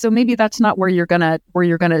locks. So maybe that's not where you're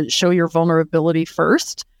gonna show your vulnerability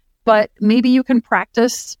first. But maybe you can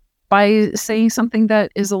practice by saying something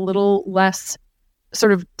that is a little less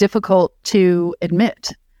sort of difficult to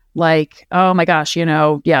admit. Like, oh my gosh,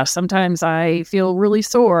 sometimes I feel really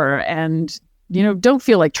sore and, don't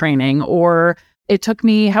feel like training, or it took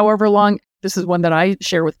me however long. This is one that I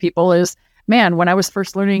share with people is, man, when I was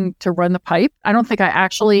first learning to run the pipe, I don't think I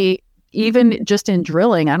actually, even just in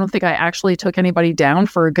drilling, I don't think I actually took anybody down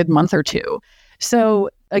for a good month or two. So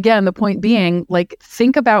again, the point being,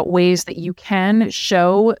 think about ways that you can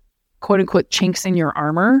show quote unquote chinks in your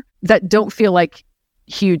armor that don't feel like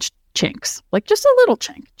huge chinks, like just a little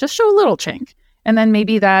chink, just show a little chink. And then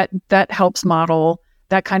maybe that helps model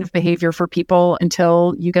that kind of behavior for people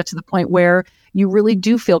until you get to the point where you really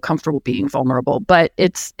do feel comfortable being vulnerable. But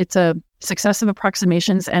it's a successive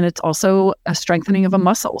approximations, and it's also a strengthening of a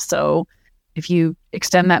muscle. So if you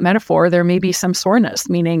extend that metaphor, there may be some soreness,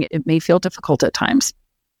 meaning it may feel difficult at times.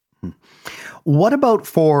 What about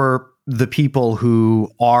for the people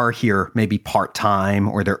who are here maybe part-time,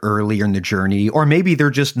 or they're earlier in the journey, or maybe they're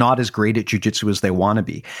just not as great at jiu-jitsu as they want to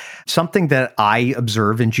be? Something that I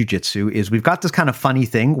observe in jiu-jitsu is we've got this kind of funny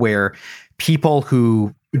thing where people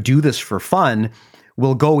who do this for fun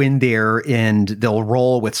will go in there and they'll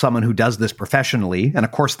roll with someone who does this professionally. And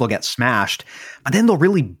of course, they'll get smashed, but then they'll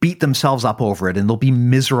really beat themselves up over it and they'll be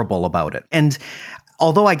miserable about it. And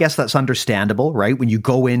although I guess that's understandable, right? When you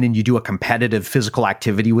go in and you do a competitive physical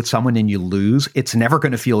activity with someone and you lose, it's never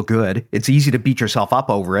going to feel good. It's easy to beat yourself up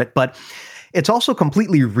over it, but it's also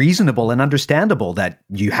completely reasonable and understandable that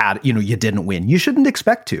you didn't win. You shouldn't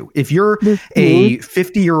expect to. If you're a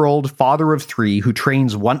 50-year-old father of 3 who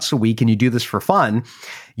trains once a week and you do this for fun,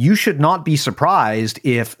 you should not be surprised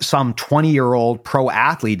if some 20-year-old pro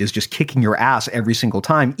athlete is just kicking your ass every single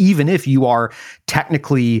time, even if you are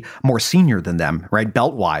technically more senior than them, right?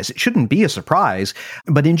 Belt-wise. It shouldn't be a surprise.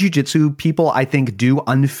 But in jiu-jitsu, people, I think, do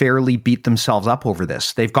unfairly beat themselves up over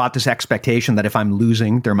this. They've got this expectation that if I'm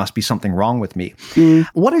losing, there must be something wrong with me.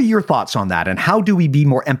 What are your thoughts on that? And how do we be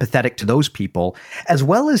more empathetic to those people, as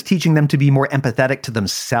well as teaching them to be more empathetic to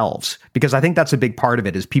themselves? Because I think that's a big part of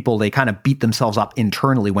it, is people, they kind of beat themselves up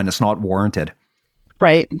internally when it's not warranted.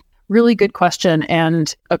 Right. Really good question,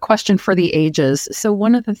 and a question for the ages. So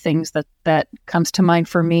one of the things that comes to mind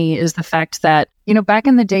for me is the fact that, back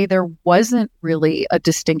in the day, there wasn't really a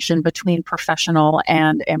distinction between professional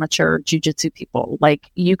and amateur jiu-jitsu people. Like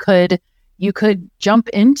you could jump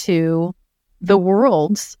into the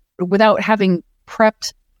worlds without having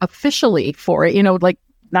prepped officially for it, like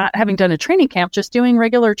not having done a training camp, just doing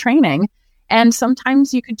regular training. And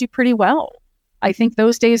sometimes you could do pretty well. I think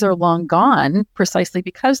those days are long gone, precisely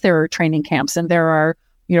because there are training camps and there are,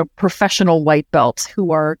 professional white belts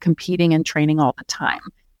who are competing and training all the time.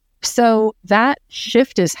 So that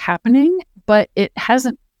shift is happening, but it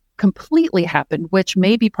hasn't completely happened, which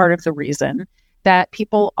may be part of the reason that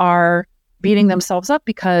people are beating themselves up,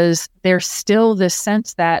 because there's still this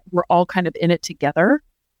sense that we're all kind of in it together.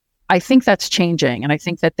 I think that's changing. And I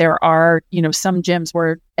think that there are, some gyms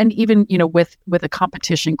where, and even, with a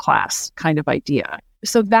competition class kind of idea.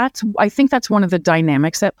 So I think that's one of the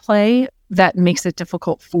dynamics at play that makes it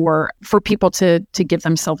difficult for people to give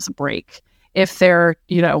themselves a break. If they're,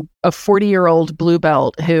 a 40-year-old blue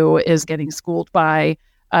belt who is getting schooled by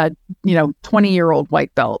a, 20-year-old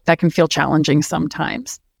white belt, that can feel challenging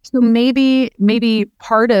sometimes. So maybe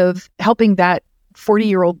part of helping that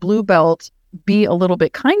 40-year-old blue belt be a little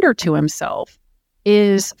bit kinder to himself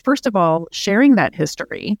is, first of all, sharing that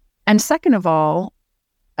history. And second of all,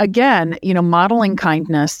 again, modeling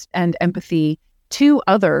kindness and empathy to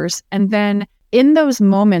others. And then in those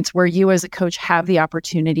moments where you as a coach have the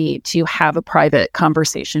opportunity to have a private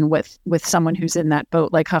conversation with someone who's in that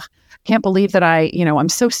boat, like, can't believe that I'm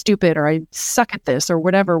so stupid, or I suck at this, or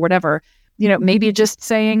whatever, maybe just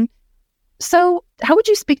saying, so how would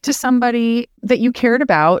you speak to somebody that you cared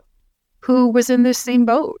about who was in this same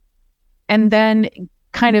boat? And then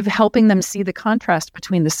kind of helping them see the contrast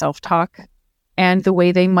between the self-talk and the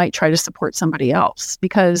way they might try to support somebody else,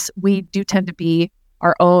 because we do tend to be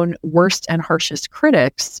our own worst and harshest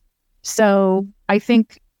critics. So I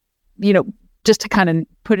think, just to kind of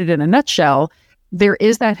put it in a nutshell, there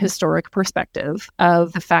is that historic perspective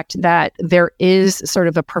of the fact that there is sort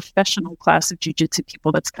of a professional class of jiu-jitsu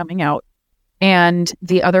people that's coming out. And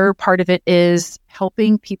the other part of it is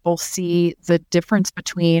helping people see the difference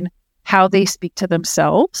between how they speak to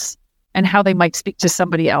themselves and how they might speak to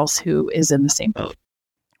somebody else who is in the same boat.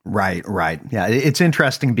 Right. Yeah, it's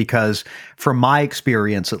interesting because from my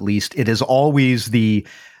experience, at least, it is always the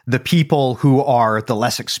people who are the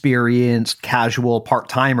less experienced, casual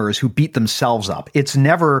part-timers who beat themselves up. It's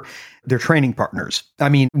never their training partners. I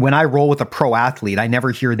mean, when I roll with a pro athlete, I never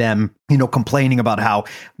hear them, complaining about how,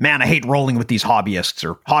 man, I hate rolling with these hobbyists,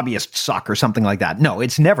 or hobbyists suck, or something like that. No,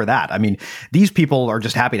 it's never that. I mean, these people are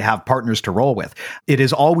just happy to have partners to roll with. It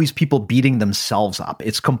is always people beating themselves up.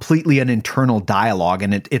 It's completely an internal dialogue,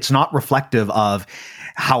 and it's not reflective of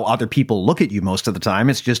how other people look at you most of the time.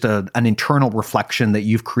 It's just an internal reflection that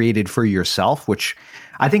you've created for yourself, which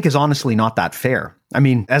I think is honestly not that fair. I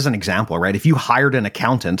mean, as an example, right? If you hired an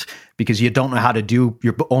accountant because you don't know how to do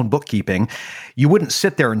your own bookkeeping, you wouldn't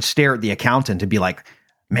sit there and stare at the accountant and be like,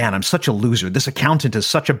 man, I'm such a loser. This accountant is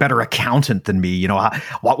such a better accountant than me.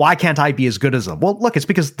 Why can't I be as good as them? Well, look, it's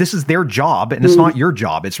because this is their job and it's not your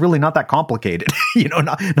job. It's really not that complicated.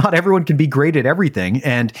 Not everyone can be great at everything.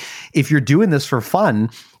 And if you're doing this for fun,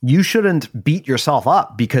 you shouldn't beat yourself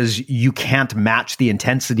up because you can't match the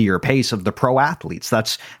intensity or pace of the pro athletes.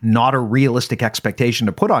 That's not a realistic expectation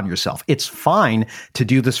to put on yourself. It's fine to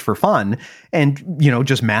do this for fun and,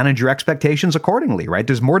 just manage your expectations accordingly, right?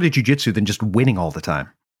 There's more to jiu-jitsu than just winning all the time.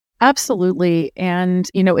 Absolutely. And,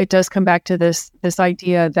 it does come back to this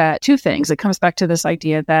idea that two things. It comes back to this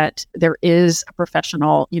idea that there is a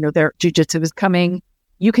professional, their jiu-jitsu is coming.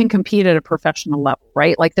 You can compete at a professional level,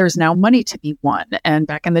 right? Like there's now money to be won. And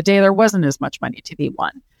back in the day, there wasn't as much money to be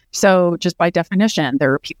won. So just by definition,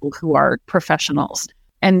 there are people who are professionals.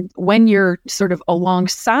 And when you're sort of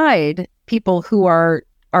alongside people who are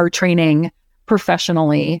training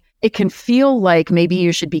professionally, it can feel like maybe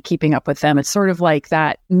you should be keeping up with them. It's sort of like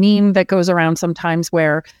that meme that goes around sometimes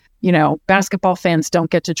where, basketball fans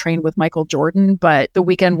don't get to train with Michael Jordan, but the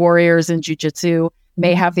weekend warriors in jiu-jitsu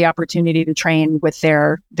may have the opportunity to train with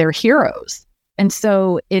their heroes. And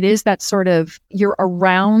so it is that sort of, you're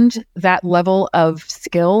around that level of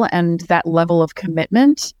skill and that level of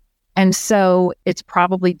commitment. And so it's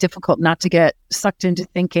probably difficult not to get sucked into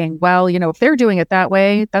thinking, well, if they're doing it that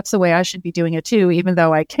way, that's the way I should be doing it too, even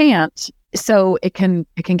though I can't. So it can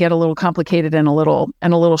get a little complicated and a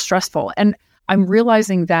little stressful. And I'm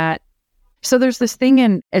realizing that, so there's this thing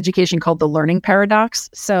in education called the learning paradox.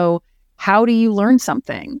 So how do you learn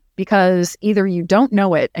something? Because either you don't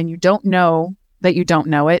know it and you don't know that you don't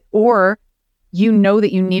know it, or you know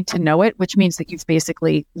that you need to know it, which means that you've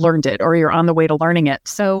basically learned it or you're on the way to learning it.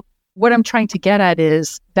 So what I'm trying to get at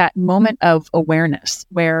is that moment of awareness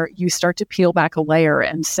where you start to peel back a layer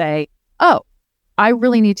and say, oh, I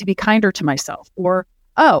really need to be kinder to myself. Or,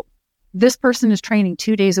 oh, this person is training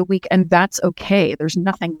 2 days a week and that's okay. There's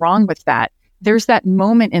nothing wrong with that. There's that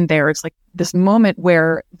moment in there. It's like this moment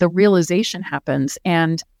where the realization happens.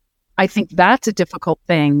 And I think that's a difficult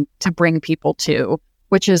thing to bring people to,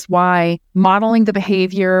 which is why modeling the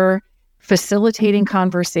behavior, facilitating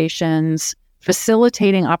conversations,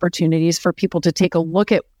 facilitating opportunities for people to take a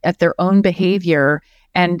look at their own behavior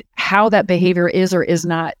and how that behavior is or is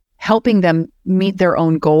not helping them meet their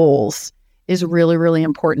own goals is really, really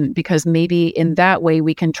important, because maybe in that way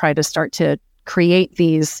we can try to start to create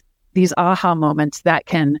these aha moments that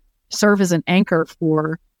can serve as an anchor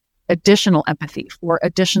for additional empathy, for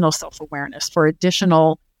additional self-awareness, for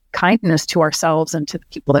additional kindness to ourselves and to the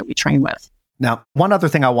people that we train with. Now, one other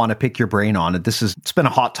thing I want to pick your brain on, and it's been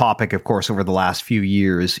a hot topic, of course, over the last few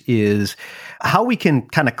years, is how we can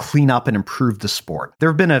kind of clean up and improve the sport. There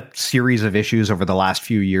have been a series of issues over the last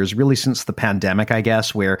few years, really since the pandemic, I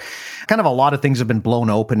guess, where kind of a lot of things have been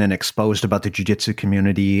blown open and exposed about the jiu-jitsu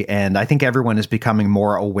community. And I think everyone is becoming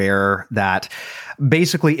more aware that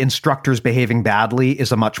basically instructors behaving badly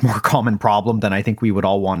is a much more common problem than I think we would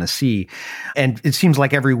all want to see. And it seems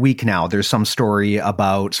like every week now there's some story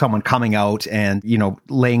about someone coming out and,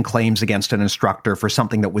 laying claims against an instructor for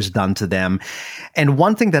something that was done to them. And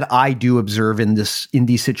one thing that I do observe in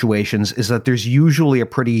these situations is that there's usually a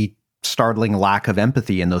pretty startling lack of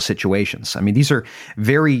empathy in those situations. I mean, these are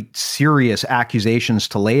very serious accusations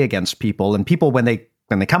to lay against people, and people, when they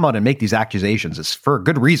come out and make these accusations, it's for a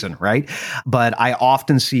good reason, right? But I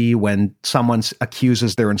often see when someone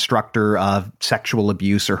accuses their instructor of sexual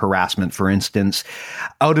abuse or harassment, for instance,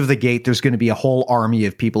 out of the gate, there's going to be a whole army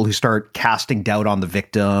of people who start casting doubt on the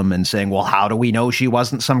victim and saying, well, how do we know she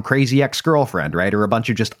wasn't some crazy ex-girlfriend, right? Or a bunch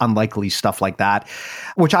of just unlikely stuff like that,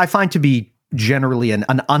 which I find to be generally an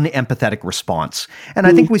unempathetic response. And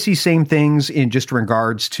I think we see same things in just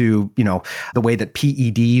regards to, the way that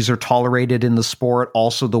PEDs are tolerated in the sport.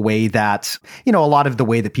 Also the way that, a lot of the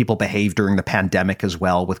way that people behave during the pandemic as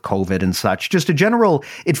well with COVID and such. Just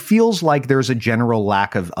it feels like there's a general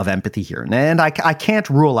lack of empathy here. And I can't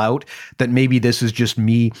rule out that maybe this is just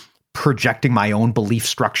me projecting my own belief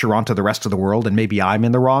structure onto the rest of the world, and maybe I'm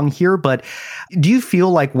in the wrong here. But do you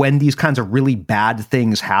feel like when these kinds of really bad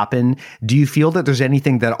things happen, do you feel that there's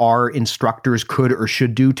anything that our instructors could or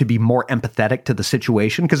should do to be more empathetic to the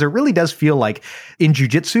situation? Because it really does feel like in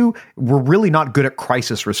jiu-jitsu, we're really not good at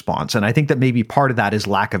crisis response. And I think that maybe part of that is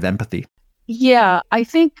lack of empathy. Yeah, I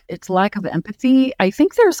think it's lack of empathy. I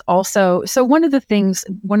think there's also, so one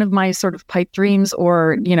of my sort of pipe dreams,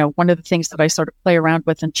 or, one of the things that I sort of play around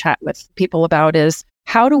with and chat with people about is,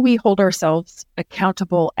 how do we hold ourselves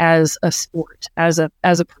accountable as a sport, as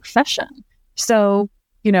a profession? So,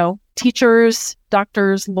 teachers,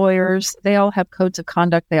 doctors, lawyers, they all have codes of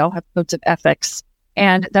conduct. They all have codes of ethics.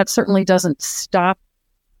 And that certainly doesn't stop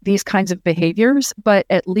these kinds of behaviors, but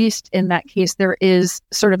at least in that case, there is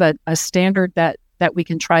sort of a standard that we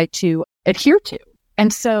can try to adhere to.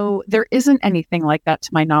 And so there isn't anything like that, to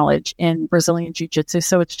my knowledge, in Brazilian Jiu-Jitsu.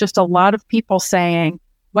 So it's just a lot of people saying,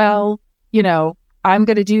 well, I'm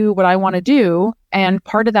going to do what I want to do. And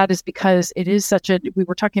part of that is because it is we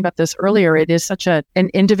were talking about this earlier, it is such an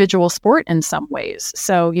individual sport in some ways.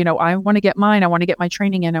 So, I want to get mine, I want to get my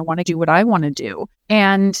training in, I want to do what I want to do.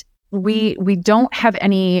 And we don't have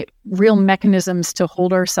any real mechanisms to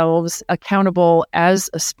hold ourselves accountable as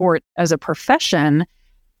a sport, as a profession,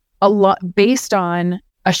 a lot based on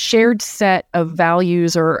a shared set of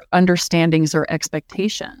values or understandings or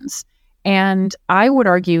expectations. And I would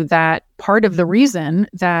argue that part of the reason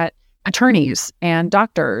that attorneys and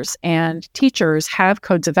doctors and teachers have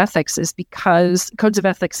codes of ethics is because codes of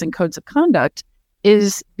ethics and codes of conduct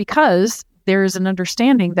is because there's an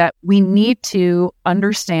understanding that we need to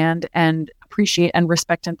understand and appreciate and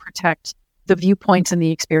respect and protect the viewpoints and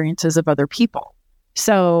the experiences of other people.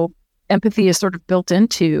 So empathy is sort of built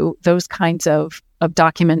into those kinds of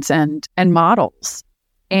documents and models.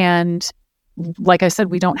 And like I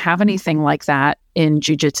said, we don't have anything like that in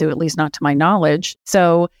jiu-jitsu, at least not to my knowledge.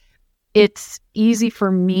 So it's easy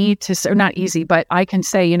for me to say, or not easy, but I can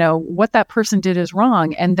say, what that person did is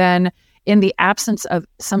wrong. And then in the absence of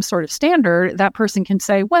some sort of standard, that person can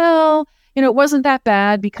say, well, it wasn't that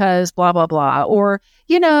bad because blah, blah, blah. Or,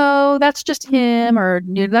 that's just him, or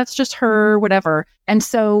that's just her, whatever. And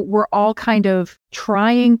so we're all kind of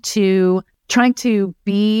trying to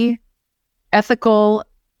be ethical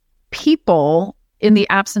people in the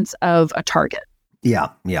absence of a target. Yeah,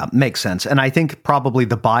 makes sense. And I think probably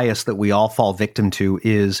the bias that we all fall victim to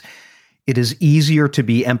is it is easier to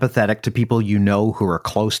be empathetic to people who are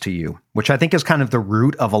close to you, which I think is kind of the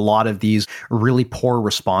root of a lot of these really poor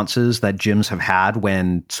responses that gyms have had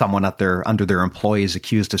when someone under their employee is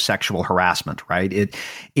accused of sexual harassment, right? It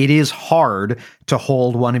is hard to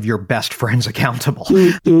hold one of your best friends accountable.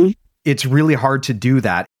 Mm-hmm. It's really hard to do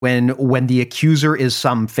that when the accuser is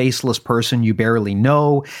some faceless person you barely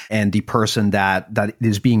know, and the person that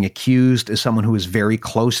is being accused is someone who is very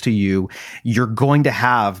close to you. You're going to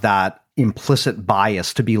have that implicit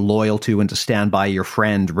bias to be loyal to and to stand by your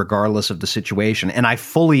friend regardless of the situation. And I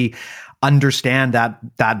fully understand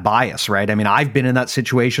that bias, right? I mean, I've been in that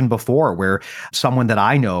situation before where someone that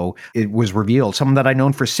I know, it was revealed, someone that I've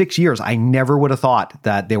known for 6 years, I never would have thought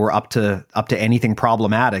that they were up to anything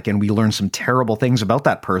problematic. And we learned some terrible things about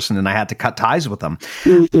that person, and I had to cut ties with them.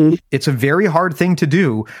 Mm-hmm. It's a very hard thing to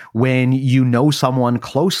do when you know someone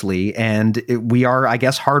closely, and we are, I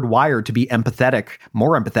guess, hardwired to be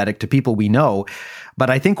more empathetic to people we know. But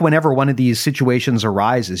I think whenever one of these situations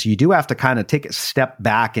arises, you do have to kind of take a step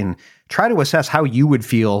back and try to assess how you would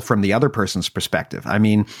feel from the other person's perspective. I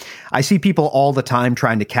mean, I see people all the time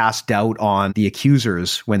trying to cast doubt on the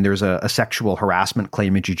accusers when there's a sexual harassment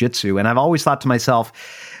claim in jiu-jitsu. And I've always thought to myself,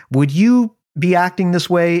 would you be acting this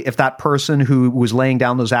way if that person who was laying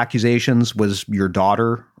down those accusations was your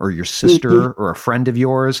daughter or your sister or a friend of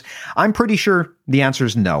yours? I'm pretty sure the answer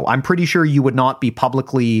is no. I'm pretty sure you would not be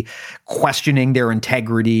publicly questioning their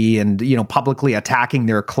integrity and, publicly attacking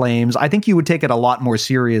their claims. I think you would take it a lot more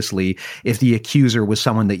seriously if the accuser was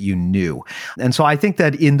someone that you knew. And so I think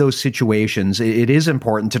that in those situations, it is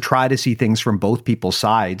important to try to see things from both people's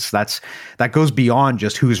sides. That goes beyond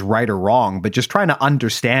just who's right or wrong, but just trying to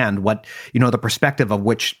understand what, the perspective of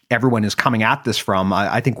which everyone is coming at this from,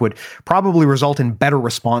 I think would probably result in better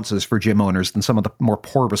responses for gym owners than some of the more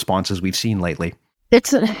poor responses we've seen lately.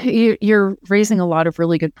 You're raising a lot of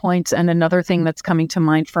really good points. And another thing that's coming to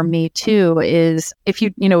mind for me too is if you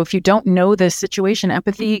don't know this situation,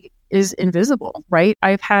 empathy is invisible, right?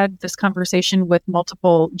 I've had this conversation with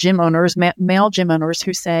multiple gym owners, male gym owners,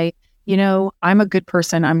 who say, I'm a good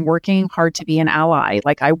person. I'm working hard to be an ally.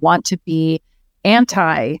 Like, I want to be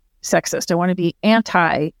anti-sexist. I want to be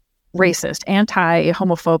anti-racist,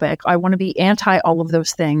 anti-homophobic. I want to be anti all of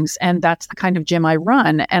those things. And that's the kind of gym I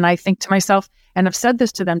run. And I think to myself, and I've said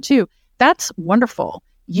this to them too, that's wonderful.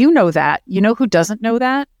 You know that. You know who doesn't know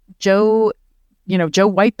that? Joe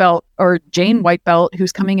White Belt or Jane White Belt,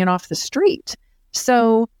 who's coming in off the street.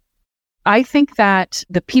 So I think that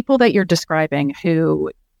the people that you're describing who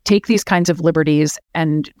take these kinds of liberties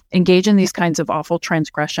and engage in these kinds of awful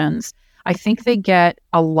transgressions, I think they get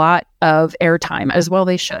a lot of airtime, as well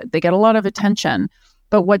they should. They get a lot of attention.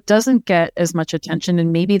 But what doesn't get as much attention,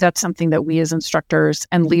 and maybe that's something that we as instructors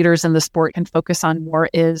and leaders in the sport can focus on more,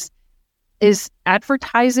 is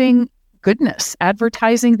advertising goodness,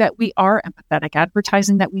 advertising that we are empathetic,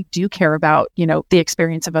 advertising that we do care about, the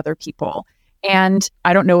experience of other people. And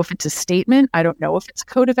I don't know if it's a statement. I don't know if it's a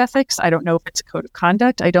code of ethics. I don't know if it's a code of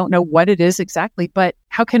conduct. I don't know what it is exactly. But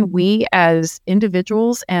how can we as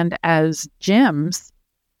individuals and as gyms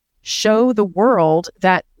show the world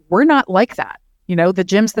that we're not like that? You know, the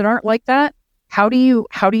gyms that aren't like that, how do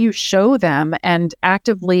you show them and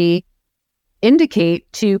actively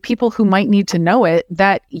indicate to people who might need to know it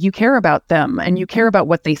that you care about them and you care about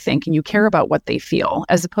what they think and you care about what they feel,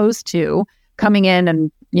 as opposed to coming in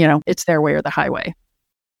and, you know, it's their way or the highway.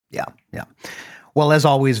 Yeah. Yeah. Well, as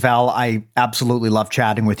always, Val, I absolutely love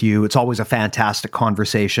chatting with you. It's always a fantastic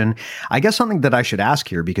conversation. I guess something that I should ask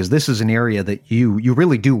here, because this is an area that you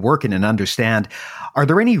really do work in and understand. Are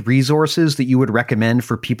there any resources that you would recommend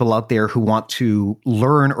for people out there who want to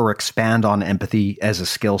learn or expand on empathy as a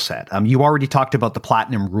skill set? You already talked about the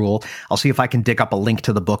Platinum Rule. I'll see if I can dig up a link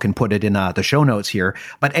to the book and put it in the show notes here.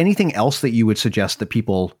 But anything else that you would suggest that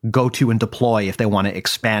people go to and deploy if they want to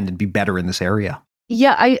expand and be better in this area?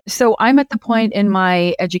 Yeah, so I'm at the point in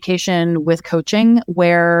my education with coaching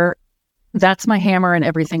where that's my hammer and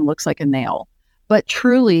everything looks like a nail. But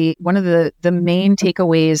truly, one of the main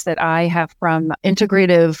takeaways that I have from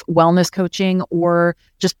integrative wellness coaching or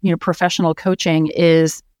just, you know, professional coaching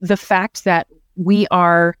is the fact that we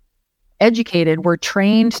are educated, we're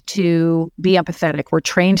trained to be empathetic, we're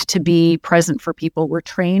trained to be present for people, we're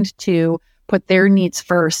trained to put their needs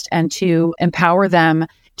first and to empower them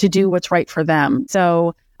to do what's right for them.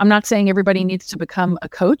 So I'm not saying everybody needs to become a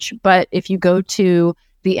coach, but if you go to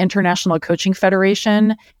the International Coaching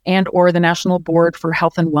Federation and or the National Board for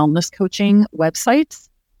Health and Wellness Coaching websites,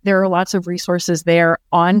 there are lots of resources there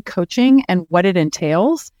on coaching and what it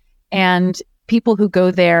entails. And people who go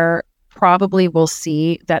there probably will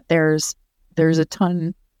see that there's a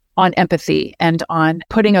ton on empathy and on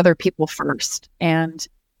putting other people first. And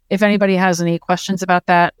if anybody has any questions about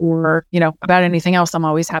that or, you know, about anything else, I'm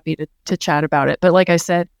always happy to chat about it. But like I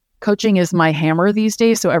said, coaching is my hammer these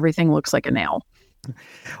days, so everything looks like a nail.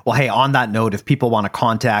 Well, hey, on that note, if people want to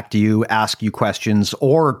contact you, ask you questions,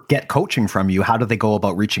 or get coaching from you, how do they go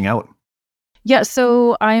about reaching out? Yeah,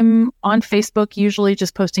 so I'm on Facebook, usually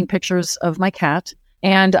just posting pictures of my cat.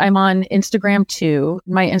 And I'm on Instagram too.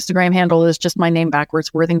 My Instagram handle is just my name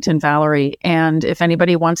backwards, Worthington Valerie. And if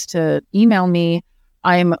anybody wants to email me,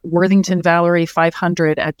 I'm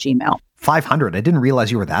WorthingtonValerie500 at Gmail. 500? I didn't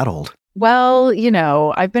realize you were that old. Well, you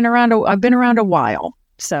know, I've been around a while.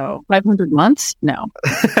 So 500 months? No.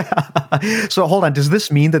 So hold on. Does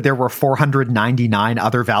this mean that there were 499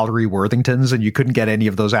 other Valerie Worthingtons and you couldn't get any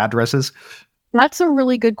of those addresses? That's a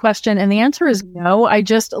really good question. And the answer is no. I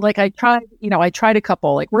tried a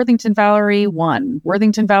couple, like Worthington Valerie 1,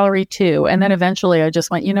 Worthington Valerie 2. And then eventually I just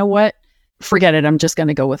went, you know what? Forget it. I'm just going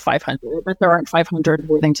to go with 500. But there aren't 500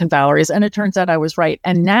 Worthington Valeries. And it turns out I was right.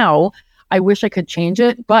 And now I wish I could change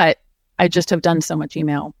it, but I just have done so much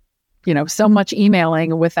email. You know, so much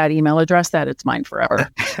emailing with that email address that it's mine forever.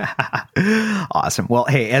 Awesome. Well,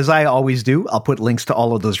 hey, as I always do, I'll put links to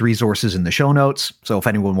all of those resources in the show notes. So if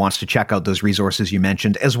anyone wants to check out those resources you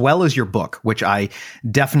mentioned, as well as your book, which I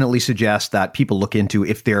definitely suggest that people look into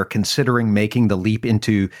if they're considering making the leap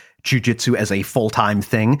into jiu-jitsu as a full-time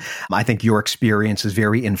thing. I think your experience is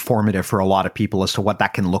very informative for a lot of people as to what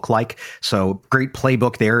that can look like. So great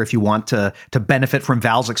playbook there if you want to benefit from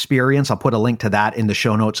Val's experience. I'll put a link to that in the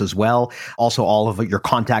show notes as well. Also, all of your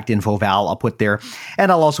contact info, Val, I'll put there.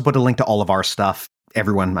 And I'll also put a link to all of our stuff.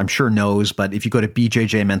 Everyone, I'm sure, knows, but if you go to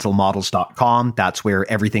bjjmentalmodels.com, that's where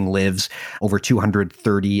everything lives. Over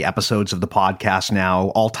 230 episodes of the podcast now,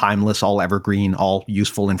 all timeless, all evergreen, all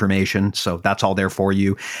useful information. So that's all there for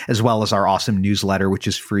you, as well as our awesome newsletter, which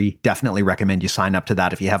is free. Definitely recommend you sign up to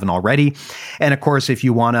that if you haven't already. And of course, if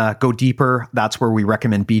you want to go deeper, that's where we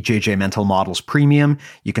recommend BJJ Mental Models Premium.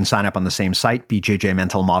 You can sign up on the same site,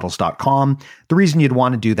 bjjmentalmodels.com. The reason you'd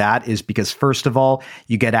want to do that is because, first of all,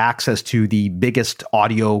 you get access to the biggest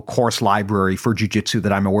audio course library for jiu-jitsu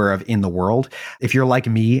that I'm aware of in the world. If you're like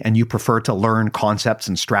me and you prefer to learn concepts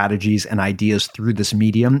and strategies and ideas through this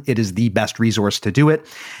medium, it is the best resource to do it.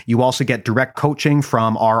 You also get direct coaching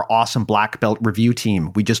from our awesome black belt review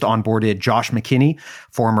team. We just onboarded Josh McKinney,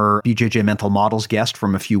 former BJJ Mental Models guest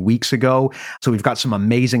from a few weeks ago. So we've got some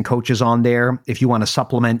amazing coaches on there. If you want to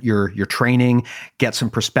supplement your training, get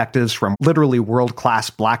some perspectives from literally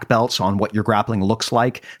world-class black belts on what your grappling looks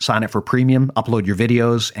like, sign up for premium, upload your your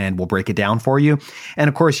videos and we'll break it down for you. And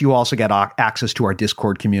of course, you also get access to our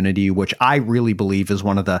Discord community, which I really believe is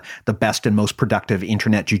one of the best and most productive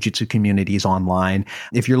internet jiu-jitsu communities online.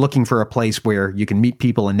 If you're looking for a place where you can meet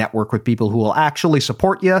people and network with people who will actually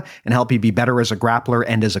support you and help you be better as a grappler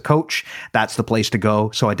and as a coach, that's the place to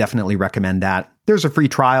go. So I definitely recommend that. There's a free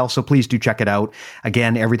trial, so please do check it out.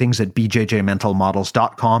 Again, everything's at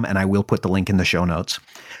bjjmentalmodels.com, and I will put the link in the show notes.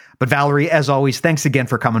 But Valerie, as always, thanks again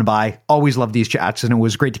for coming by. Always love these chats, and it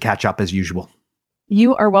was great to catch up as usual.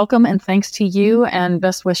 You are welcome, and thanks to you, and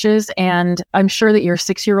best wishes. And I'm sure that your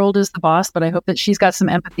 6-year-old is the boss, but I hope that she's got some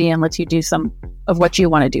empathy and lets you do some of what you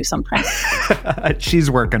want to do sometimes. She's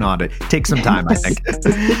working on it. Take some time, I think.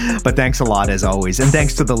 But thanks a lot, as always. And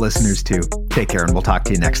thanks to the listeners, too. Take care, and we'll talk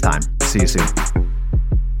to you next time. See you soon.